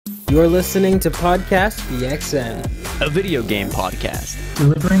You're listening to Podcast PXN, a video game podcast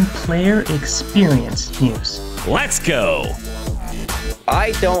delivering player experience news. Let's go!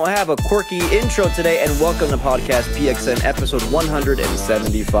 I don't have a quirky intro today, and welcome to Podcast PXN episode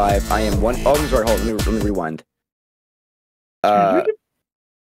 175. I am one. Oh, I'm sorry. Hold on. Let me rewind.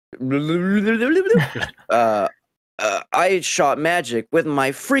 I shot magic with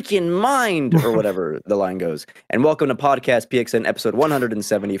my freaking mind, or whatever the line goes. And welcome to Podcast PXN episode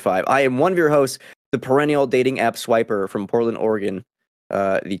 175. I am one of your hosts, the perennial dating app swiper from Portland, Oregon,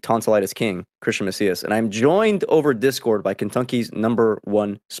 the tonsillitis king, Christian Macias. And I'm joined over Discord by Kentucky's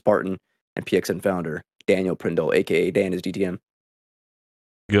 #1 Spartan and PXN founder, Daniel Prindle, aka Dan is DTM.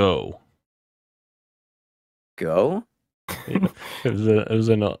 Go. Go? It was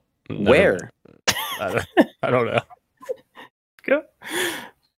in a... Where? I don't know. Go.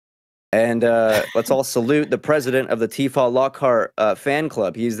 And let's all salute the president of the Tifa Lockhart fan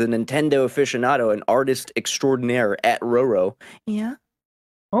club. He's the Nintendo aficionado and artist extraordinaire at Roro. Yeah.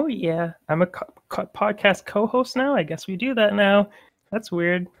 Oh yeah, I'm a podcast co-host now. I guess we do that now. That's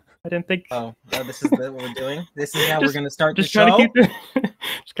weird. I didn't think. Oh, this is what we're doing. This is how we're going to start the Just trying show. to keep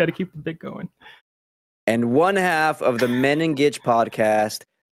just got to keep the bit going. And one half of the Men and Gitch podcast,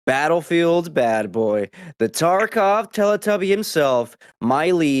 Battlefield's bad boy, the Tarkov Teletubby himself,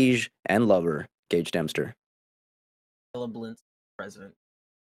 my liege and lover, Gage Dempster. Philip Blintz, president.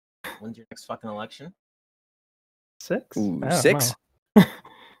 When's your next fucking election? 6? Ooh, I don't 6? know.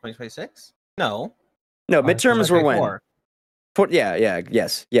 2026? No. No, midterms were when? 2024.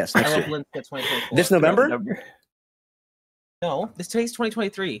 Yes, next Philip year. Blintz gets 2024. This November? No, today's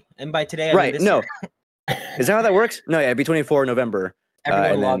 2023, and by today I mean Right, this no. year. Is that how that works? No, yeah, it'd be 24 November.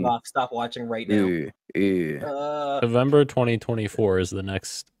 Everyone and log then- off. Stop watching right now. Ooh. November 2024 is the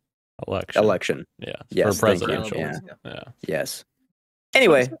next election. Election. Yeah. Yes, for thank you. presidential. Yeah. Yes.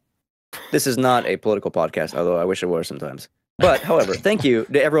 Anyway, this is not a political podcast, although I wish it were sometimes. But, however, thank you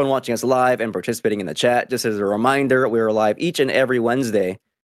to everyone watching us live and participating in the chat. Just as a reminder, we are live each and every Wednesday,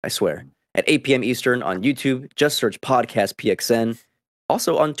 I swear, at 8 p.m. Eastern on YouTube. Just search Podcast PXN.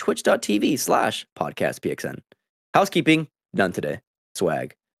 Also on twitch.tv/podcastpxn. Housekeeping, none today.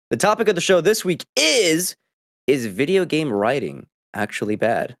 Swag. The topic of the show this week is video game writing actually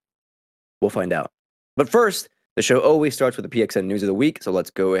bad? We'll find out. But first, the show always starts with the PXN news of the week, so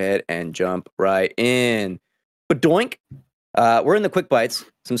let's go ahead and jump right in. But doink, we're in the quick bites.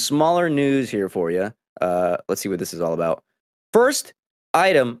 Some smaller news here for you. Let's see what this is all about. First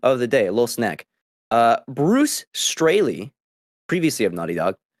item of the day, a little snack. Bruce Straley, previously of Naughty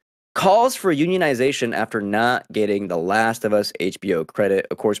Dog, calls for unionization after not getting The Last of Us HBO credit.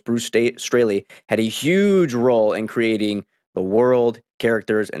 Of course, Bruce Straley had a huge role in creating the world,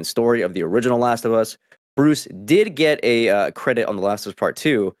 characters, and story of the original Last of Us. Bruce did get a credit on The Last of Us Part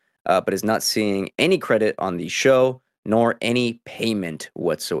 2, but is not seeing any credit on the show, nor any payment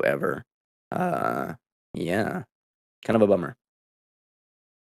whatsoever. Yeah, kind of a bummer.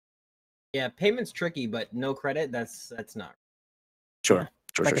 Yeah, payment's tricky, but no credit, that's not. Sure.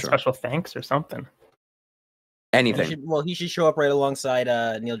 Like a special thanks or something. Anything. He should show up right alongside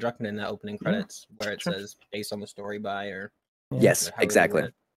Neil Druckmann in the opening credits, where it Sure. says based on the story by or Yes, how they exactly. word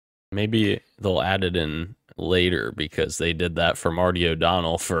it. Maybe they'll add it in later because they did that for Marty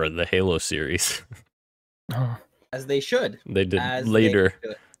O'Donnell for the Halo series. Oh, As they should. They did As they later.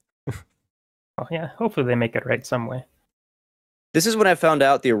 should. well, yeah. Hopefully they make it right some way. This is when I found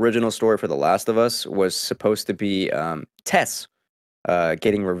out the original story for The Last of Us was supposed to be Tess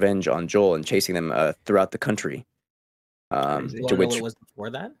getting revenge on Joel and chasing them throughout the country. You wanna To know which, what it was before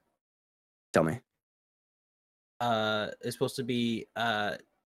that? tell me. It's supposed to be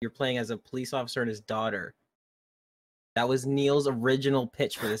you're playing as a police officer and his daughter. That was Neil's original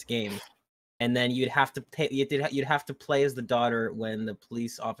pitch for this game, and then you'd have to you'd have to play as the daughter when the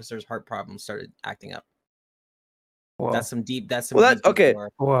police officer's heart problems started acting up. Whoa. That's some deep. That's some. Well, deep okay.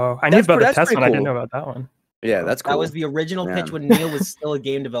 lore. Whoa. I knew about the that's test pretty one. I didn't cool. know about that one. Yeah, that's cool. That was the original pitch Yeah. when Neil was still a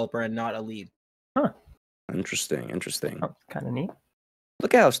game developer and not a lead. Interesting. Oh, kind of neat.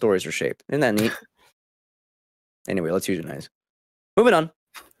 Look at how stories are shaped. Isn't that neat? Anyway, let's unionize. Moving on.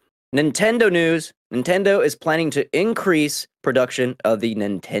 Nintendo news. Nintendo is planning to increase production of the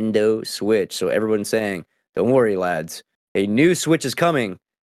Nintendo Switch. So everyone's saying, don't worry, lads. A new Switch is coming.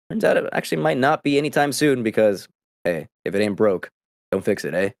 Turns out it actually might not be anytime soon because, hey, if it ain't broke, don't fix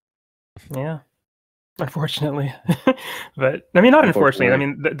it, eh? Yeah. Unfortunately. But I mean, not unfortunately. I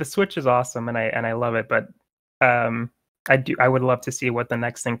Unfortunately. mean, the Switch is awesome and I love it, but I would love to see what the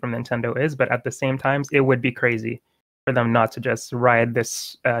next thing from Nintendo is, but at the same time, it would be crazy for them not to just ride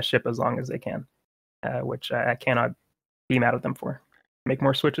this ship as long as they can, which I cannot be mad at them for. make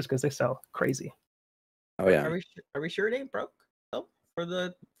more Switches because they sell crazy. Oh yeah. Are we sure it ain't broke though for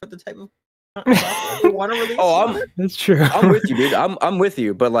the type of software they want to release? Oh, That's true. I'm with you, dude. I'm with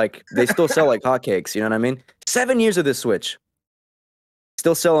you, but like they still sell like hotcakes. You know what I mean? 7 years of this Switch,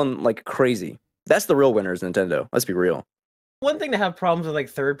 still selling like crazy. That's the real winners, Nintendo. Let's be real. One thing to have problems with like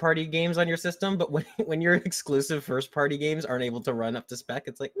third-party games on your system, but when your exclusive first-party games aren't able to run up to spec,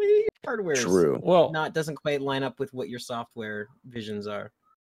 it's like your hardware True. Well, doesn't quite line up with what your software visions are.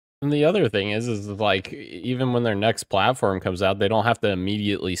 and the other thing is like even when their next platform comes out, they don't have to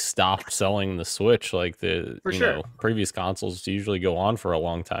immediately stop selling the Switch. Like the For sure. previous consoles usually go on for a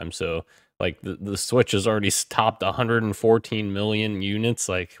long time. So like the Switch has already topped 114 million units.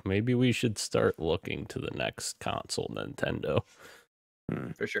 Like maybe we should start looking to the next console, Nintendo.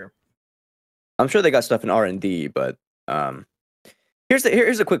 For sure. I'm sure they got stuff in R&D, but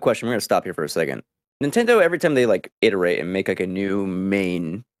here's a quick question. We're gonna stop here for a second. Nintendo, every time they like iterate and make like a new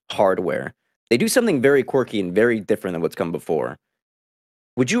main hardware, they do something very quirky and very different than what's come before.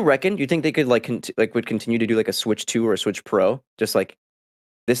 Would you reckon? Do you think they could like would continue to do like a Switch 2 or a Switch Pro? Just like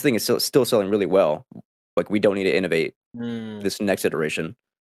this thing is still selling really well. Like we don't need to innovate this next iteration.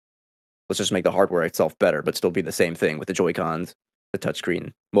 Let's just make the hardware itself better, but still be the same thing with the Joy-Cons, the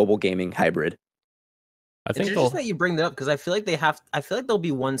touchscreen, mobile gaming hybrid. I think It's they'll. just that you bring that up because I feel like there'll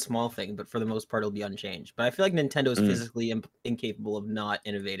be one small thing, but for the most part, it'll be unchanged. But I feel like Nintendo is physically incapable of not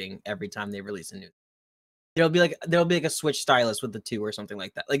innovating every time they release a new. There'll be like a Switch stylus with the 2 or something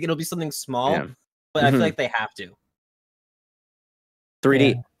like that. Like it'll be something small, Yeah. but I feel like they have to. 3D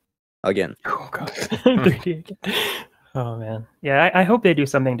Yeah. again. Oh god. 3D again. Oh man. Yeah, I hope they do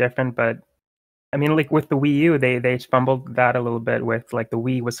something different, but I mean, like with the Wii U, they fumbled that a little bit with like the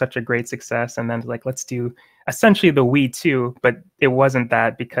Wii was such a great success, and then like let's do essentially the Wii 2, but it wasn't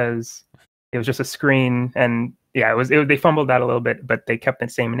that because it was just a screen, and yeah, they fumbled that a little bit, but they kept the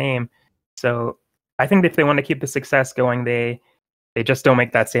same name. So I think if they want to keep the success going, they just don't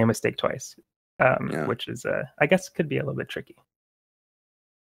make that same mistake twice, which is I guess could be a little bit tricky.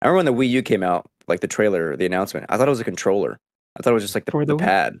 I remember when the Wii U came out, like the trailer, the announcement. I thought it was a controller. I thought it was just like For the the Wii?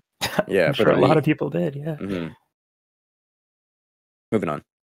 pad. Yeah, I'm for sure the a lot Wii. of people did. Yeah. Moving on.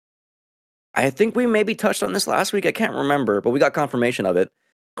 I think we maybe touched on this last week. I can't remember, but we got confirmation of it.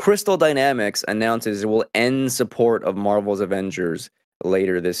 Crystal Dynamics announces it will end support of Marvel's Avengers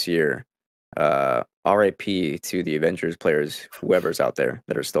later this year. RIP to the Avengers players, whoever's out there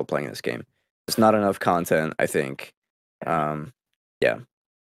that are still playing this game. There's not enough content, I think. Yeah,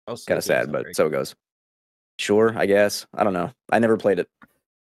 Also, kind of sad, but so it goes. Sure, I guess. I don't know. I never played it.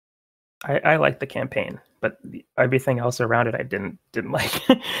 I liked the campaign, but everything else around it I didn't like.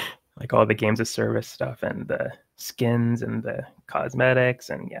 Like all the games of service stuff and the skins and the cosmetics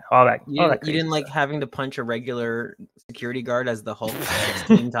and yeah, all that. You didn't like having to punch a regular security guard as the Hulk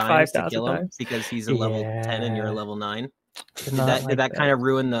 16 times to 5,000 kill him times? because he's a level 10 and you're a Yeah. level 9. Did not like Did that kind of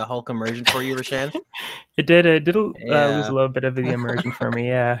ruin the Hulk immersion for you, Rashan? It did. It did lose Yeah. a little bit of the immersion for me.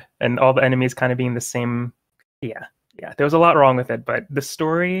 Yeah, and all the enemies kind of being the same. Yeah. There was a lot wrong with it, but the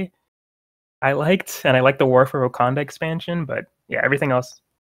story I liked, and I liked the War for Wakanda expansion. But yeah, everything else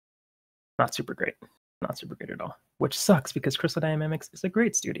not super great. Not super great at all. Which sucks because Crystal Dynamics is a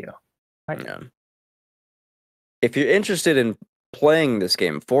great studio. Yeah. If you're interested in playing this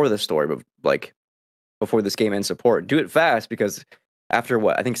game for the story, but like before this game ends support, do it fast because after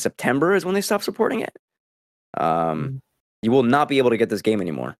what I think September is when they stop supporting it. You will not be able to get this game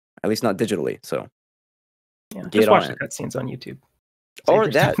anymore, at least not digitally. So Yeah, get just on watch the it. cutscenes on YouTube. Or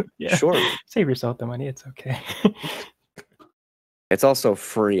Save that, yourself- yeah. sure. Save yourself the money. It's okay. It's also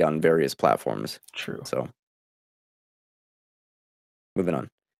free on various platforms. True. So moving on.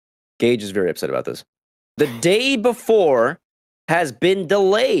 Gage is very upset about this. The day before has been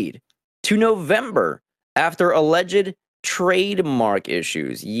delayed to November after alleged trademark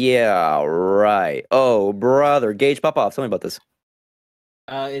issues. Yeah, right. Oh, brother. Gage, pop off. Tell me about this.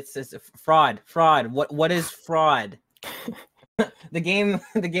 It's fraud. What is fraud? the game.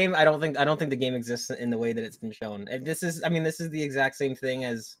 I don't think the game exists in the way that it's been shown. And this is the exact same thing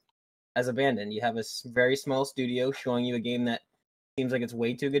as Abandoned. You have a very small studio showing you a game that seems like it's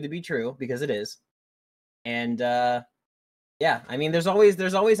way too good to be true because it is. And yeah, I mean, there's always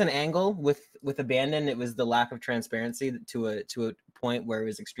an angle with Abandon. It was the lack of transparency to a point where it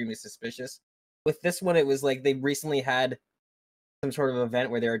was extremely suspicious. With this one, it was like they recently had some sort of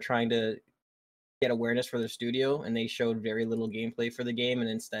event where they were trying to get awareness for their studio, and they showed very little gameplay for the game, and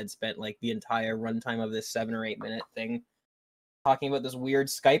instead spent like the entire runtime of this 7 or 8 minute thing talking about this weird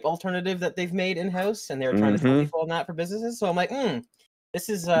Skype alternative that they've made in house, and they were trying to tell people on that for businesses. So I'm like, This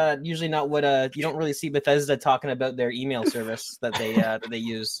is usually not what you don't really see Bethesda talking about their email service that they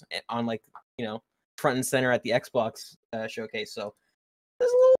use on like front and center at the Xbox showcase. So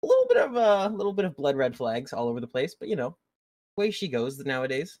there's a little bit of blood red flags all over the place, but way she goes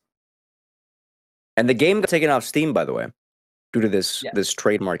nowadays. And the game got taken off Steam, by the way, due to this Yeah. this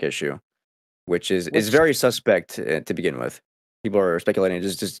trademark issue, which is very suspect to begin with. People are speculating it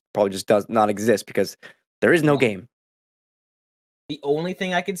just probably just does not exist because there is no game. The only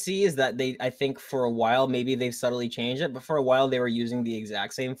thing I could see is that I think for a while, maybe they've subtly changed it, but for a while they were using the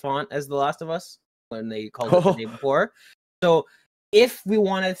exact same font as The Last of Us when they called it the day before. So if we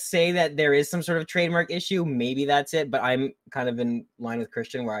want to say that there is some sort of trademark issue, maybe that's it. But I'm kind of in line with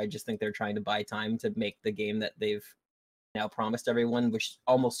Christian where I just think they're trying to buy time to make the game that they've now promised everyone, which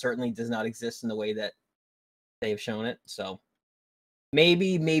almost certainly does not exist in the way that they've shown it. So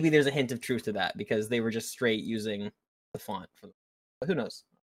maybe there's a hint of truth to that because they were just straight using the font for them. But who knows?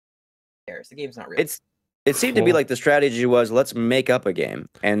 Who cares? The game's not real. It seemed to be like the strategy was let's make up a game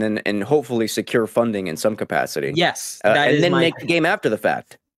and hopefully secure funding in some capacity. Yes, and then make the game after the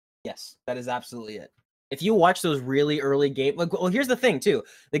fact. Yes, that is absolutely it. If you watch those really early game, well, here's the thing too: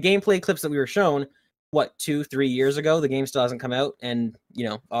 the gameplay clips that we were shown, 2-3 years ago, the game still hasn't come out, and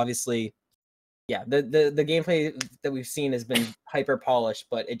obviously, yeah, the gameplay that we've seen has been hyper polished,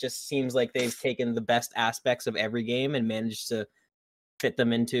 but it just seems like they've taken the best aspects of every game and managed to fit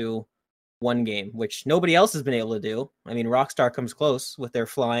them into one game, which nobody else has been able to do. I mean, Rockstar comes close with their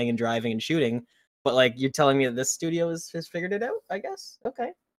flying and driving and shooting, but like you're telling me that this studio has figured it out, I guess.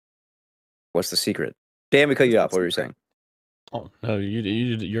 Okay. What's the secret? Dan, we cut you off. What were you saying? Oh no,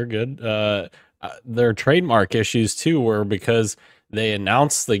 you're good. Their trademark issues too were because they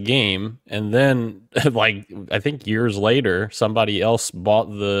announced the game and then like I think years later somebody else bought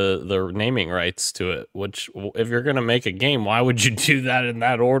the naming rights to it, which if you're gonna make a game, why would you do that in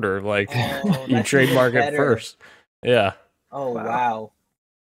that order? Like you trademark it first. Yeah. Oh wow.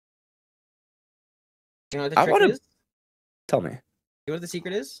 You know what the trick is? Tell me. You know what the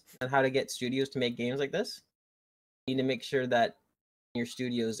secret is on how to get studios to make games like this? You need to make sure that in your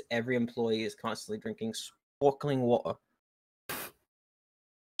studios every employee is constantly drinking sparkling water.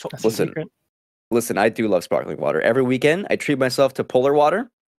 Listen, I do love sparkling water. Every weekend, I treat myself to polar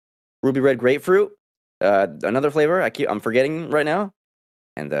water, ruby red grapefruit, another flavor I'm forgetting right now,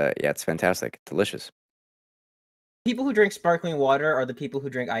 and yeah, it's fantastic, delicious. People who drink sparkling water are the people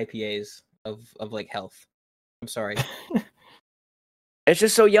who drink IPAs of like health. I'm sorry. It's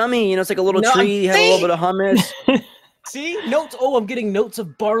just so yummy, it's like a little tree, had a little bit of hummus. See notes. Oh, I'm getting notes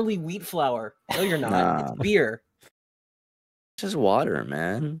of barley wheat flour. No, you're not. Nah. It's beer. Just water,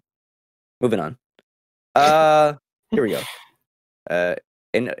 man. Moving on. Here we go.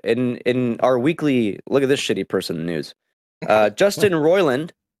 In our weekly look at this shitty person news. Justin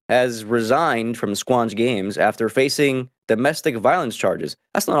Roiland has resigned from Squanch Games after facing domestic violence charges.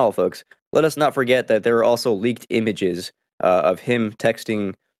 That's not all, folks. Let us not forget that there are also leaked images of him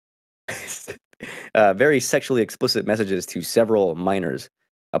texting very sexually explicit messages to several minors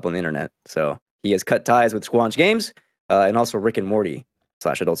up on the internet. So he has cut ties with Squanch Games. And also Rick and Morty /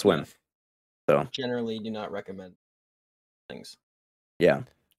 Adult Swim. So generally do not recommend things. Yeah.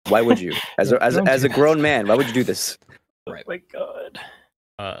 Why would you? As a grown man, why would you do this? Right. Oh my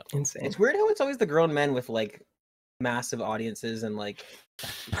god. Insane. It's weird how it's always the grown men with like massive audiences and like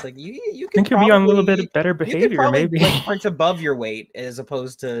it's like you can think you'll be on a little bit of better you could behavior, probably, maybe. like, punch above your weight as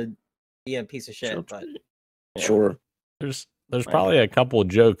opposed to being a piece of shit. But Sure. There's probably a couple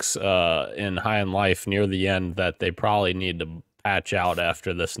jokes in High in Life near the end that they probably need to patch out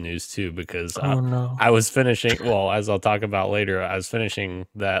after this news too, because no. I was finishing. Well, as I'll talk about later, I was finishing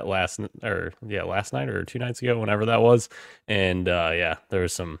that last night or 2 nights ago, whenever that was, and yeah, there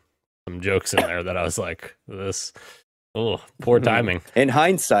was some jokes in there that I was like, this, oh, poor timing. In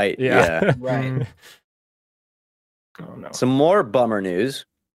hindsight, yeah. right. Oh no. Some more bummer news.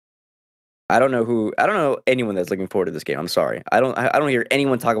 I don't know anyone that's looking forward to this game. I'm sorry. I don't hear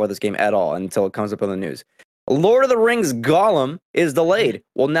anyone talk about this game at all until it comes up on the news. Lord of the Rings Gollum is delayed.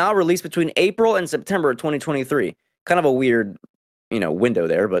 Will now release between April and September 2023. Kind of a weird, window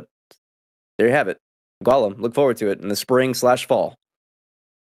there, but there you have it. Gollum. Look forward to it in the spring/fall.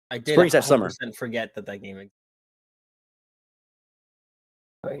 I did Spring/summer. forget that game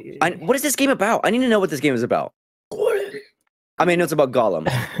exists. What is this game about? I need to know what this game is about. I mean, it's about Gollum.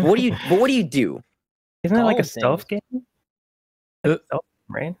 What do you do? Isn't it like a Gollum stealth game?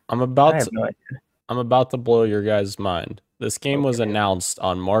 Right? I'm I about have to, no idea. I'm about to blow your guys' mind. This game was Okay. announced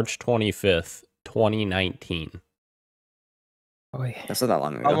on March 25th, 2019. Boy. That's not that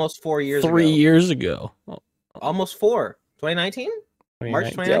long ago. Almost 4 years 3 ago. years ago. Almost 4. 2019?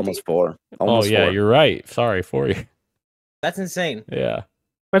 March 2019. Yeah, 2019. almost 4. Oh Almost yeah, 4. you're right. Sorry for you. That's insane. Yeah,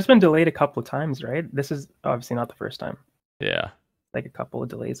 But it's been delayed a couple of times, right? This is obviously not the first time. yeah. Like a couple of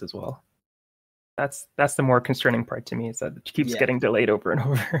delays as well. That's the more concerning part to me, is that it keeps Yeah. getting delayed over and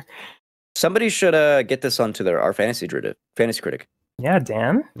over. Somebody should get this onto our fantasy critic. Yeah,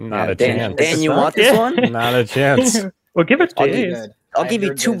 Dan. Not Yeah, a Dan, chance. Dan, you Yeah. want this one? Not a chance. Well, give it I'll to give Ace. Good. I'll I give you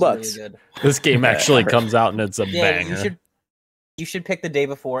heard $2 that it's really good. This game Yeah, I actually heard. comes out and it's a Dan, banger. you should pick the day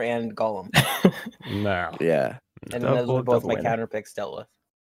before and Gollum, No. Yeah, and Double- those are both double my winner. counter picks dealt with.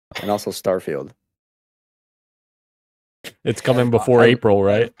 and also Starfield. It's coming Out of before pocket. April, Out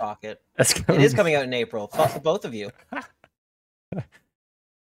right? of Pocket. That's It is coming out in April. Fuck the both of you.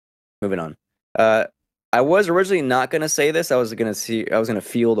 Moving on. I was originally not gonna say this. I was gonna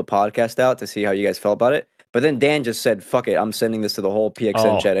feel the podcast out to see how you guys felt about it. But then Dan just said, "Fuck it, I'm sending this to the whole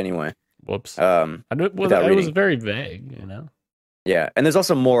PXN Oh. chat anyway." Whoops. Without It was reading. very vague, you know. Yeah, and there's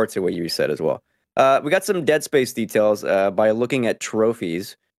also more to what you said as well. We got some Dead Space details. By looking at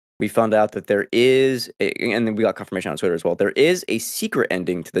trophies, we found out that there is, and then we got confirmation on Twitter as well. There is a secret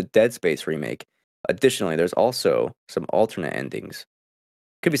ending to the Dead Space remake. Additionally, there's also some alternate endings.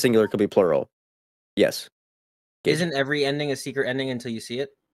 Could be singular, could be plural. Yes. Gage. Isn't every ending a secret ending until you see it?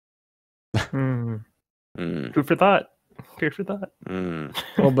 Hmm. Mm, Food for thought. Food for thought. mm.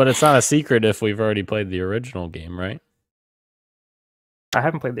 Well, but it's not a secret if we've already played the original game, right? I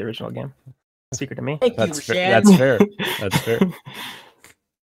haven't played the original game. Secret to me. Thank That's you, fair. Shan. That's fair. That's fair.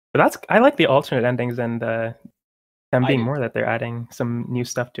 But I like the alternate endings and them I being do more that they're adding some new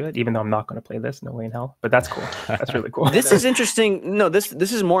stuff to it. Even though I'm not going to play this, no way in hell. But that's cool. That's really cool. This is interesting. No, this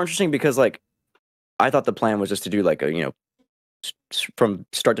is more interesting because like I thought the plan was just to do like a from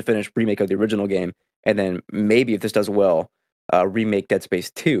start to finish remake of the original game, and then maybe if this does well, remake Dead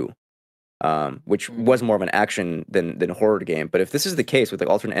Space 2, which was more of an action than horror game. But if this is the case with like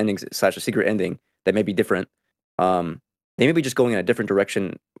alternate endings / a secret ending that may be different, they may be just going in a different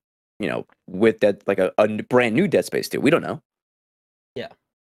direction. With that like a brand new Dead Space 2. We don't know.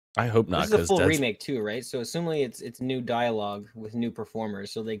 I hope not. This is a 'cause full Dead- remake too, right? So assuming it's new dialogue with new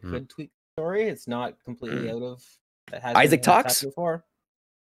performers, so they could tweak the story. It's not completely out of that has Isaac happened talks? before.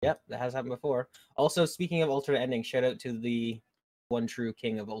 Yep, that has happened before. Also, speaking of alternate endings, shout out to the one true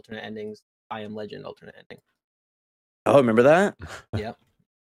king of alternate endings, I Am Legend alternate ending. Oh, remember that?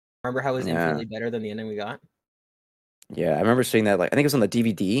 Remember how it was Yeah. infinitely better than the ending we got? Yeah, I remember seeing that. Like I think it was on the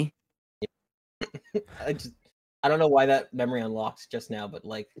DVD. I don't know why that memory unlocked just now, but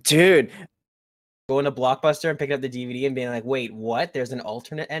like Dude, going to Blockbuster and picking up the DVD and being like, wait, what? There's an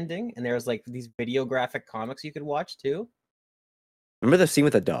alternate ending? And there's like these video graphic comics you could watch too? remember the scene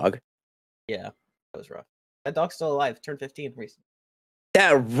with the dog? Yeah, that was rough. That dog's still alive, turned 15 recently.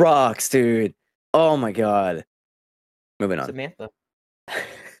 That rocks, dude. Oh my god. Moving on. Samantha.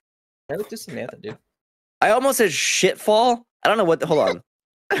 I looked at Samantha, dude. I almost said shitfall. I don't know what. Hold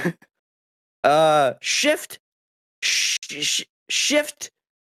on. Shift. Shift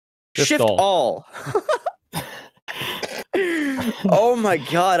all. Oh my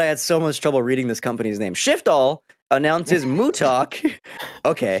god! I had so much trouble reading this company's name. Shift All announces Mootalk.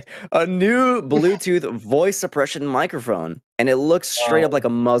 Okay, a new Bluetooth voice suppression microphone, and it looks straight up like a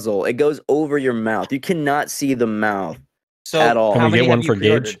muzzle. It goes over your mouth. You cannot see the mouth. So At all. Can how we many get one have you for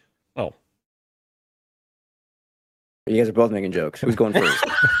Gage? pre-ordered? Oh, You guys are both making jokes. Who's going first?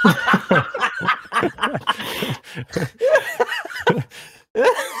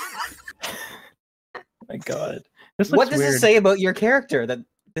 My God. This What looks does weird. it say about your character that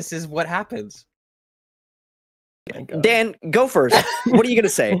this is what happens? My God. Dan, go first. What are you gonna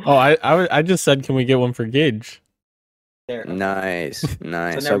say? oh, I just said, can we get one for Gage? There. Nice,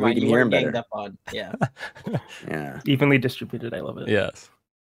 nice. So So, never we mind. can You hear were him ganged better. up on. Yeah. Yeah. Evenly distributed. I love it. Yes.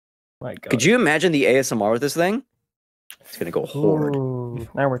 My God. Could you imagine the ASMR with this thing? It's gonna go hard. Ooh,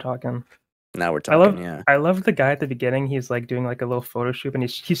 now we're talking. Now we're I talking. love Yeah. I love the guy at the beginning. He's like doing like a little photo shoot and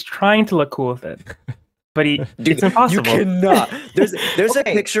he's trying to look cool with it. But it's impossible. You cannot. There's a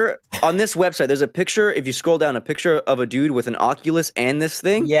Okay. picture on this website. There's a picture. If you scroll down, a picture of a dude with an Oculus and this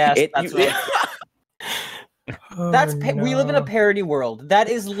thing. Yes, It, that's you- Oh, we live in a no. parody world. That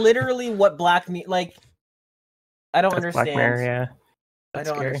is literally what Black Me like. I don't That's Black understand. Mirror, yeah. I That's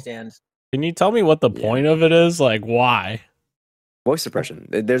don't scary. understand. Can you tell me what the Yeah. point of it is? Like, why? voice suppression.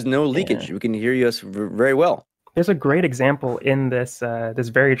 There's no leakage. Yeah. We can hear us very well. There's a great example in this this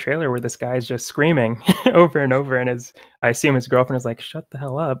very trailer where this guy's just screaming over and over, and I assume his girlfriend is like, "Shut the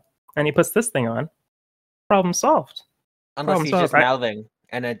hell up!" And he puts this thing on. Problem solved. Unless Problem he's solved. just mouthing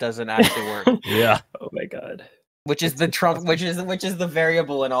and it doesn't actually work. Yeah. Oh my God. Which is the trump which is the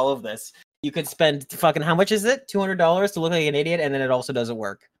variable in all of this. You could spend fucking how much is it? $200 to look like an idiot, and then it also doesn't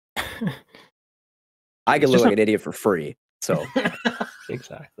work. I could It's look just like an idiot for free. So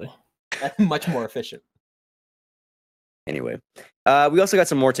Exactly. That's much more efficient. anyway, we also got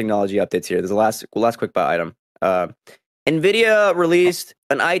some more technology updates here. There's a last quick buy item. NVIDIA released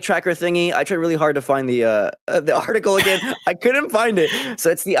an eye tracker thingy. I tried really hard to find the article again. I couldn't find it. So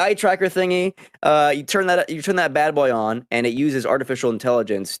it's the eye tracker thingy. You turn that bad boy on, and it uses artificial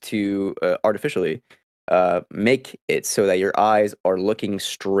intelligence to artificially make it so that your eyes are looking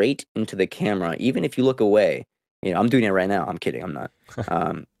straight into the camera, even if you look away. You know, I'm doing it right now. I'm kidding. I'm not.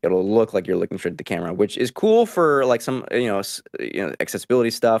 It'll look like you're looking straight at the camera, which is cool for like some,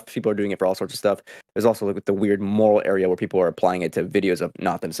 accessibility stuff. People are doing it for all sorts of stuff. There's also like the weird moral area where people are applying it to videos of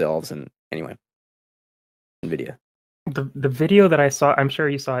not themselves. And anyway, NVIDIA. The video that I saw, I'm sure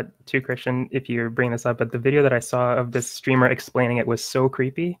you saw it too, Christian, if you're bringing this up, but the video that I saw of this streamer explaining it was so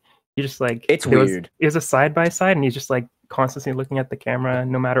creepy. You just like, It's weird. It was a side by side, and he's just like constantly looking at the camera,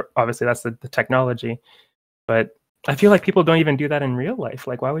 no matter, obviously that's the technology. But I feel like people don't even do that in real life.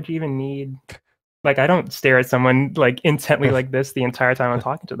 Like, why would you even need? Like, I don't stare at someone like intently like this the entire time I'm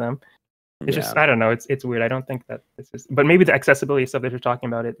talking to them. It's just, I don't know. It's weird. I don't think that this is. But maybe the accessibility stuff that you're talking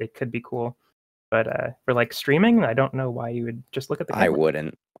about, it could be cool. But for like streaming, I don't know why you would just look at the camera. I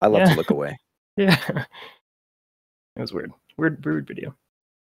wouldn't. I love to look away. Yeah, it was weird. Weird video.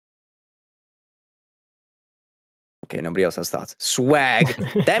 Okay, nobody else has thoughts. Swag.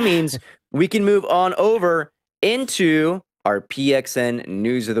 That means we can move on over into our PXN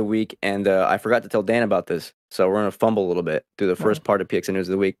news of the week. And I forgot to tell Dan about this, so we're gonna fumble a little bit through the first part of PXN news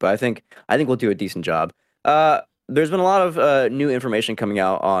of the week. But I think we'll do a decent job. There's been a lot of new information coming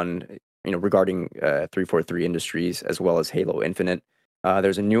out on regarding 343 Industries as well as Halo Infinite.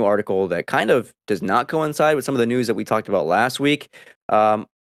 There's a new article that kind of does not coincide with some of the news that we talked about last week. I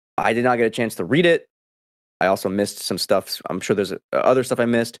did not get a chance to read it. I also missed some stuff. I'm sure there's other stuff I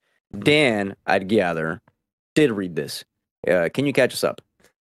missed. Dan, I'd gather, did read this. Can you catch us up?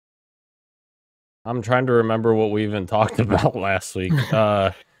 I'm trying to remember what we even talked about last week.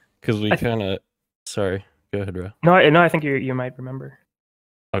 Because we kind of... Sorry. Go ahead, Ro. No, I think you might remember.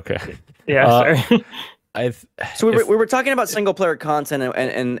 Okay. Yeah, sorry. So we were talking about single player content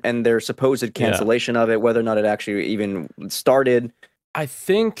and their supposed cancellation of it, whether or not it actually even started. I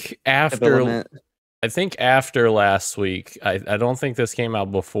think after last week, I don't think this came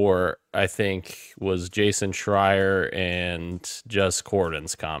out before. I think was Jason Schreier and Jez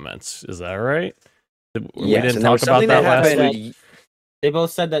Corden's comments. Is that right? We didn't talk about that last week. They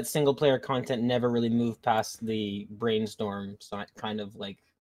both said that single player content never really moved past the brainstorm kind of like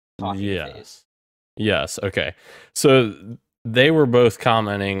talking phase. Yes. Okay. So they were both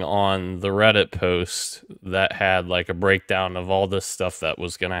commenting on the Reddit post that had like a breakdown of all this stuff that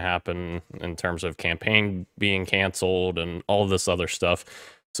was going to happen in terms of campaign being canceled and all this other stuff.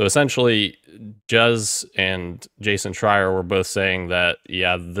 So essentially, Jez and Jason Schreier were both saying that,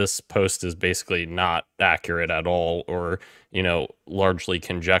 this post is basically not accurate at all, or, largely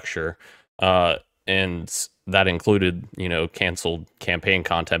conjecture. And that included, canceled campaign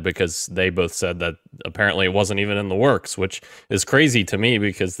content, because they both said that apparently it wasn't even in the works, which is crazy to me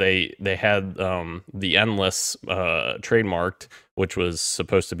because they had the Endless trademarked, which was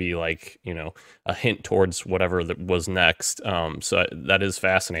supposed to be like, a hint towards whatever that was next. So that is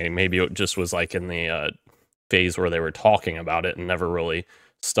fascinating. Maybe it just was like in the phase where they were talking about it and never really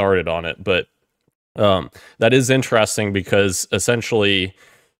started on it. But that is interesting because essentially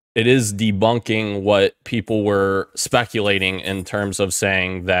it is debunking what people were speculating in terms of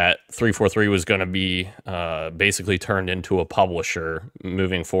saying that 343 was going to be basically turned into a publisher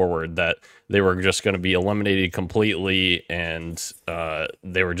moving forward, that they were just going to be eliminated completely, and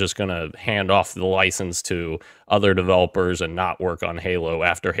they were just going to hand off the license to other developers and not work on Halo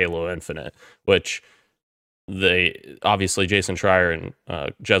after Halo Infinite, which they obviously Jason Schreier and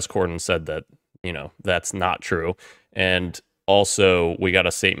Jez Corden said that, that's not true. And also, we got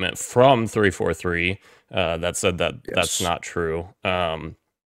a statement from 343 that said that that's not true. And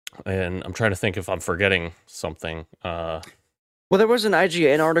I'm trying to think if I'm forgetting something. Well, there was an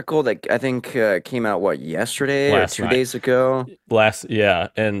IGN article that I think came out, yesterday or 2 days ago?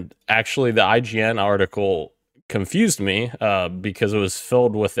 And actually the IGN article confused me because it was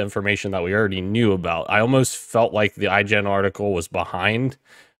filled with information that we already knew about. I almost felt like the IGN article was behind,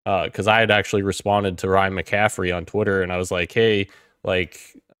 because I had actually responded to Ryan McCaffrey on Twitter, and I was like, hey,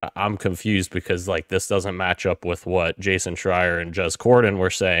 I'm confused because this doesn't match up with what Jason Schreier and Jez Corden were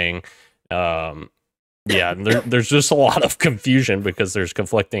saying. And there's just a lot of confusion because there's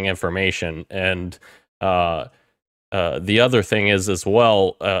conflicting information. And the other thing is as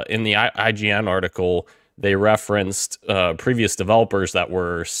well, in the IGN article, they referenced previous developers that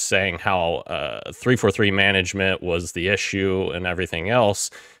were saying how 343 management was the issue and everything else,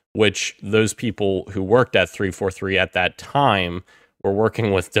 which those people who worked at 343 at that time were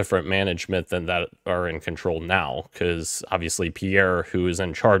working with different management than that are in control now. Because obviously Pierre, who is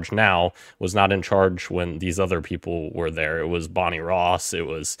in charge now, was not in charge when these other people were there. It was Bonnie Ross, it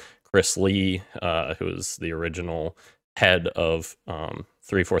was Chris Lee, who was the original head of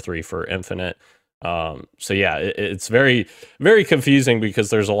 343 for Infinite. So yeah, it's very, very confusing because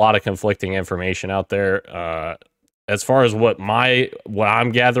there's a lot of conflicting information out there. As far as what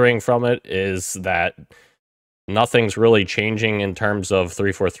I'm gathering from it is that nothing's really changing in terms of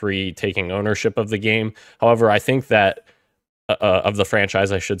 343 taking ownership of the game. However, I think that of the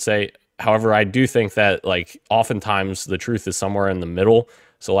franchise, I should say. However, I do think that like oftentimes the truth is somewhere in the middle.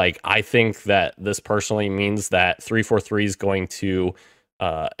 So like I think that this personally means that 343 is going to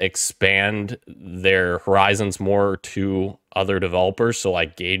expand their horizons more to other developers. So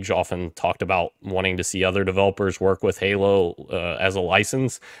like Gage often talked about wanting to see other developers work with Halo as a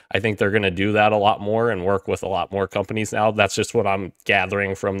license. I think they're going to do that a lot more and work with a lot more companies now. That's just what I'm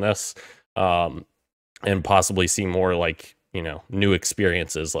gathering from this, and possibly see more like, you know, new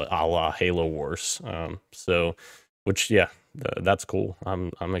experiences like a la Halo Wars. So which, yeah, that's cool.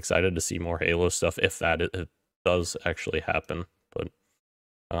 I'm excited to see more Halo stuff if that it does actually happen.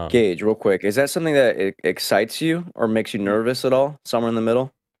 But Gage, real quick, is that something that excites you or makes you nervous at all? Somewhere in the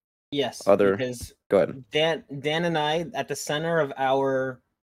middle? Yes, Other- because Go ahead. Dan and I, at the center of our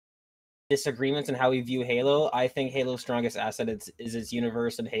disagreements and how we view Halo, I think Halo's strongest asset is its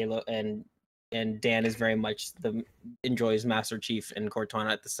universe, and Halo and Dan is very much enjoys Master Chief and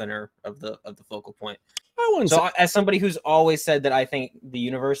Cortana at the center of the focal point. So as somebody who's always said that I think the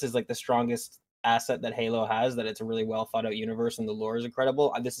universe is like the strongest asset that Halo has, that it's a really well thought out universe and the lore is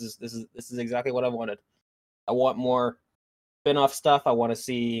incredible. This is exactly what I wanted. I want more spin-off stuff. I want to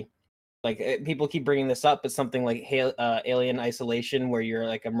see, like, people keep bringing this up, but something like Alien Isolation, where you're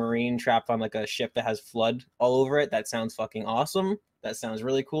like a Marine trapped on like a ship that has flood all over it. That sounds fucking awesome. That sounds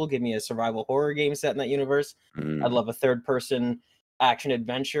really cool. Give me a survival horror game set in that universe. I'd love a third-person action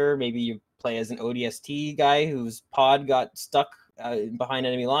adventure. Maybe you play as an ODST guy whose pod got stuck behind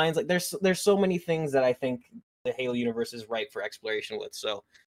enemy lines. Like there's so many things that I think the Halo universe is ripe for exploration with. So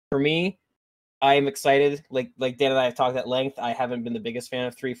for me, I am excited. Like Dan and I have talked at length. I haven't been the biggest fan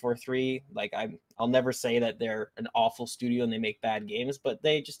of 343. Like I'll never say that they're an awful studio and they make bad games, but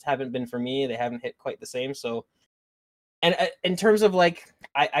they just haven't been for me. They haven't hit quite the same. So, and in terms of like,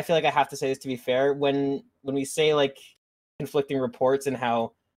 I feel like I have to say this to be fair. When we say like conflicting reports and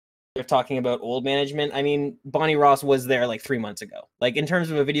how they're talking about old management, I mean, Bonnie Ross was there like 3 months ago. Like in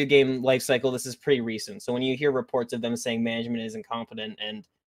terms of a video game life cycle, this is pretty recent. So when you hear reports of them saying management is incompetent and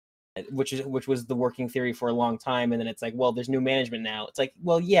which was the working theory for a long time, and then it's like, well, there's new management now. It's like,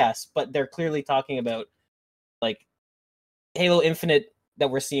 well, yes, but they're clearly talking about like Halo Infinite that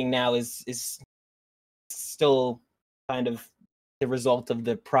we're seeing now is still kind of the result of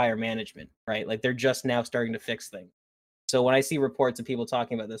the prior management, right? Like they're just now starting to fix things. So when I see reports of people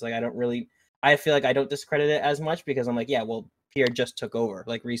talking about this, like I feel like I don't discredit it as much because I'm like, yeah, well, Pierre just took over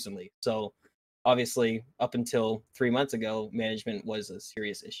like recently. So obviously up until 3 months ago, management was a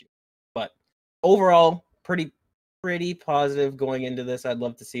serious issue. But overall, pretty positive going into this. I'd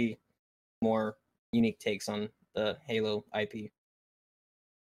love to see more unique takes on the Halo IP.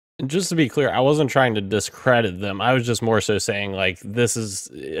 And just to be clear, I wasn't trying to discredit them. I was just more so saying, like, this is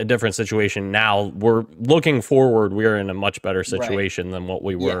a different situation now. We're looking forward. We're in a much better situation than what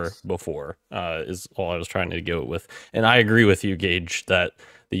we were before, is all I was trying to go with. And I agree with you, Gage, that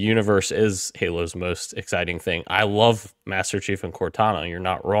the universe is Halo's most exciting thing. I love Master Chief and Cortana. You're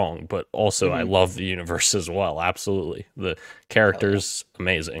not wrong. But also, I love the universe as well. Absolutely. The characters,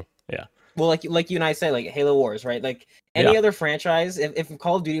 amazing. Yeah. Well, like you and I say, like Halo Wars, right? Like any other franchise, if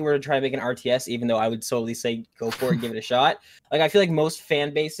Call of Duty were to try to make an RTS, even though I would totally say go for it, give it a shot. Like I feel like most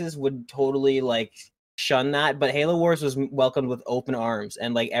fan bases would totally like shun that, but Halo Wars was welcomed with open arms,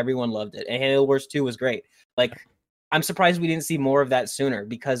 and like everyone loved it. And Halo Wars 2 was great. Like I'm surprised we didn't see more of that sooner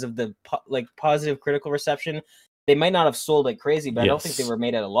because of the like positive critical reception. They might not have sold like crazy, but I don't think they were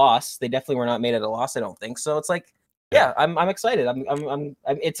made at a loss. They definitely were not made at a loss. I don't think so. It's like. Yeah, I'm excited. I'm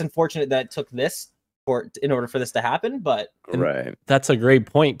it's unfortunate that it took this in order for this to happen, but Right. That's a great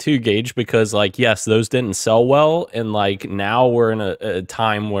point too, Gage, because like, yes, those didn't sell well. And like now we're in a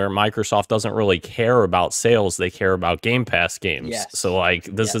time where Microsoft doesn't really care about sales. They care about Game Pass games. Yes. So like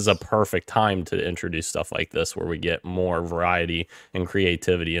this is a perfect time to introduce stuff like this where we get more variety and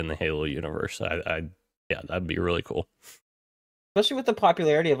creativity in the Halo universe. Yeah, that'd be really cool. Especially with the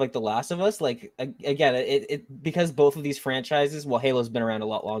popularity of like The Last of Us, like again, it because both of these franchises, well, Halo's been around a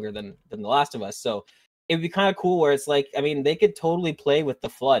lot longer than The Last of Us, so it would be kind of cool where it's like, I mean, they could totally play with the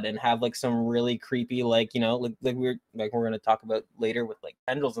flood and have like some really creepy, like, you know, like we're going to talk about later with like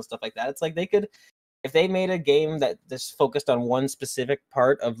tendrils and stuff like that. It's like they could, if they made a game that just focused on one specific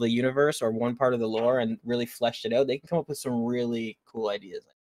part of the universe or one part of the lore and really fleshed it out, they can come up with some really cool ideas.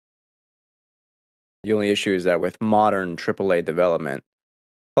 The only issue is that with modern AAA development,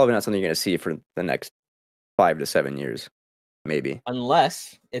 probably not something you're going to see for the next 5 to 7 years, maybe.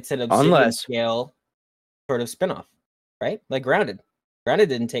 Unless it's an Obsidian scale sort of spinoff, right? Like Grounded. Grounded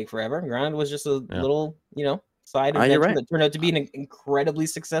didn't take forever. Grounded was just a little, you know, side adventure that turned out to be an incredibly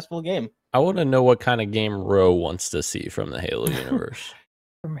successful game. I want to know what kind of game Ro wants to see from the Halo universe.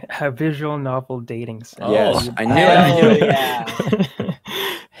 A visual novel dating sim. Yes, I knew Hell it. yeah.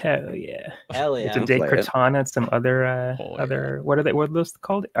 Hell yeah. Hell yeah. It's a date Cortana and some other yeah. what are those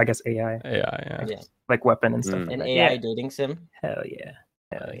called? I guess AI. Yeah. Like weapon and stuff. An like AI that. dating sim. Hell yeah.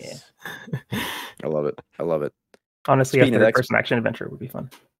 Hell Nice. yeah. I love it. I love it. Honestly, Speaking a of third-person action adventure would be fun.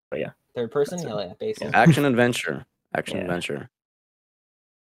 But yeah. Third person? That's it. Hell yeah, basically. Action adventure. Action Yeah. adventure.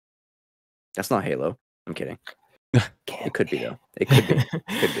 That's not Halo. I'm kidding. It could be though. It could be.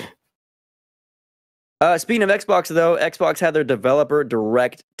 Could be. Speaking of Xbox, though, Xbox had their developer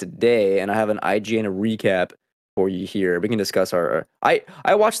direct today, and I have an IGN recap for you here. We can discuss our. I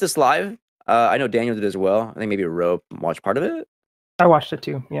watched this live. I know Daniel did as well. I think maybe Ro watched part of it. I watched it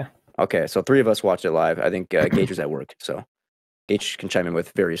too. Yeah. Okay, so 3 of us watched it live. I think Gage was at work, so Gage can chime in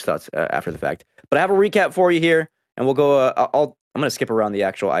with various thoughts after the fact. But I have a recap for you here, and we'll go. I'm going to skip around the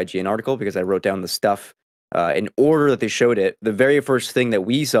actual IGN article because I wrote down the stuff in order that they showed it. The very first thing that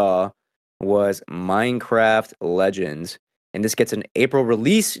we saw was Minecraft Legends, and this gets an April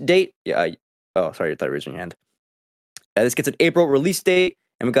release date. Yeah. Oh, sorry, I thought you were raising your hand. This gets an April release date,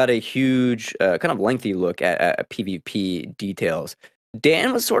 and we got a huge, kind of lengthy look at PvP details.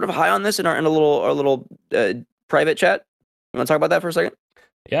 Dan was sort of high on this in our little private chat. You want to talk about that for a second?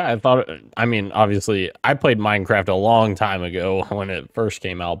 Yeah, I mean, obviously, I played Minecraft a long time ago when it first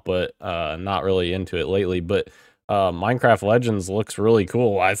came out, but not really into it lately. But Minecraft Legends looks really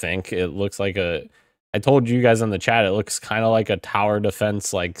cool, I think. It looks like I told you guys in the chat, it looks kind of like a tower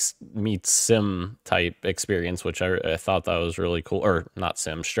defense, like meets sim type experience, which I thought that was really cool. Or not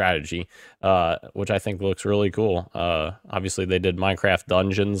sim, strategy, which I think looks really cool. Obviously, they did Minecraft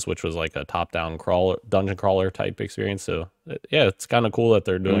Dungeons, which was like a top-down dungeon crawler type experience. So yeah, it's kind of cool that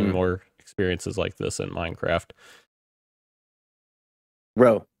they're doing more experiences like this in Minecraft.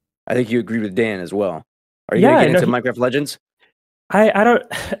 Bro, I think you agree with Dan as well. Are you gonna get into Minecraft Legends? I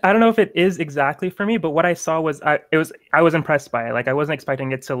don't know if it is exactly for me, but what I saw was I was impressed by it. Like I wasn't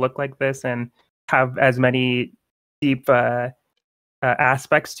expecting it to look like this and have as many deep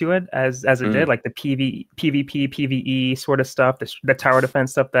aspects to it as it did, like the PvP, PvE sort of stuff, the tower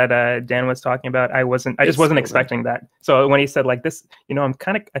defense stuff that Dan was talking about. I just wasn't expecting that. So when he said like this, you know, I'm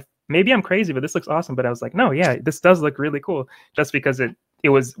kind of, maybe I'm crazy, but this looks awesome. But I was like, no, yeah, this does look really cool, just because it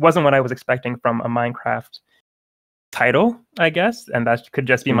wasn't what I was expecting from a Minecraft title, I guess, and that could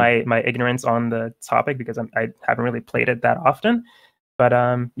just be my ignorance on the topic because I haven't really played it that often. But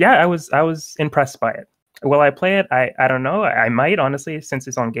yeah, I was impressed by it. Will I play it? I don't know. I might, honestly, since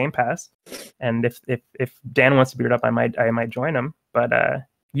it's on Game Pass, and if Dan wants to beat it up, I might join him. But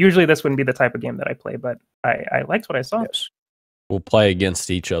usually this wouldn't be the type of game that I play. But I liked what I saw. Yes. We'll play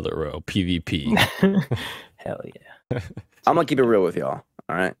against each other, Ro. PvP. Hell yeah. I'm gonna keep it real with y'all.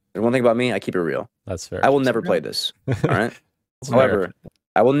 All right. There's one thing about me, I keep it real. That's fair. I will never play this. All right. However,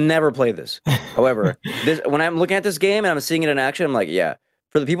 I will never play this. However, when I'm looking at this game and I'm seeing it in action, I'm like, yeah.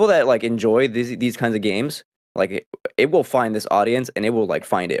 For the people that like enjoy these kinds of games, like it will find this audience and it will like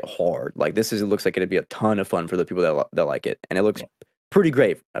find it hard. Like it looks like it'd be a ton of fun for the people that like it, and it looks pretty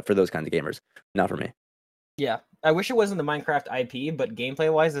great for those kinds of gamers. Not for me. Yeah, I wish it wasn't the Minecraft IP, but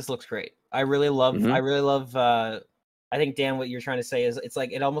gameplay wise, this looks great. I really love. I think Dan, what you're trying to say is it's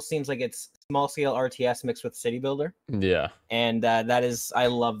like it almost seems like it's small scale RTS mixed with city builder. Yeah, and that is, I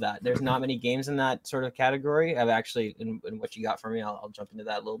love that. There's not many games in that sort of category. I've actually in what you got for me, I'll jump into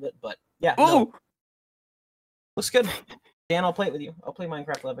that a little bit. But yeah, looks good. Dan, I'll play it with you. I'll play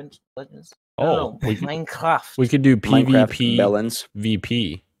Minecraft Legends. Minecraft. We could do PvP, Bellens.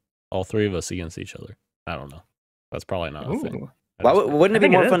 VP, all 3 of us against each other. I don't know. That's probably not a thing. Wouldn't it be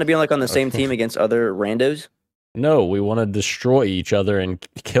more fun to be like on the same team against other randos? No, we want to destroy each other and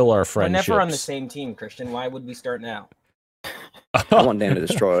kill our friendships. We're never on the same team, Christian. Why would we start now? I want Dan to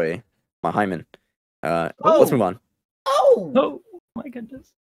destroy my hymen. Let's move on. Oh my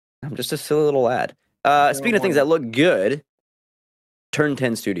goodness. I'm just a silly little lad. Speaking of things that look good, Turn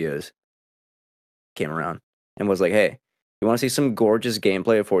 10 Studios came around and was like, hey, you want to see some gorgeous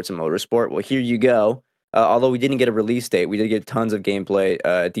gameplay of Forza Motorsport? Well, here you go. Although we didn't get a release date, we did get tons of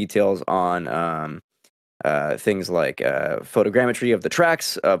gameplay details on things like photogrammetry of the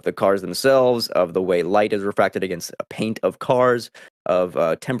tracks, of the cars themselves, of the way light is refracted against a paint of cars,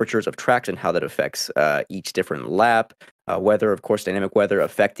 of temperatures of tracks and how that affects each different lap. Weather, of course, dynamic weather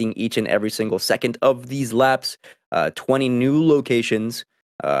affecting each and every single second of these laps. 20 new locations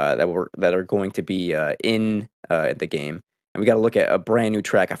that are going to be in the game, and we got to look at a brand new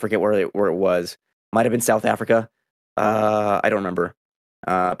track. I forget where it was. Might have been South Africa. I don't remember.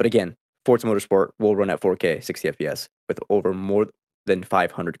 But again, Forza Motorsport will run at 4K, 60 FPS with over more than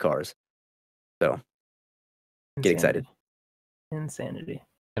 500 cars. So get excited. Insanity.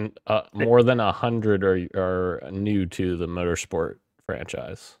 And more than 100 are new to the motorsport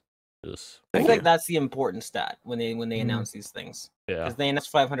franchise. Just I feel like that's the important stat when they announce these things. yeah. Because they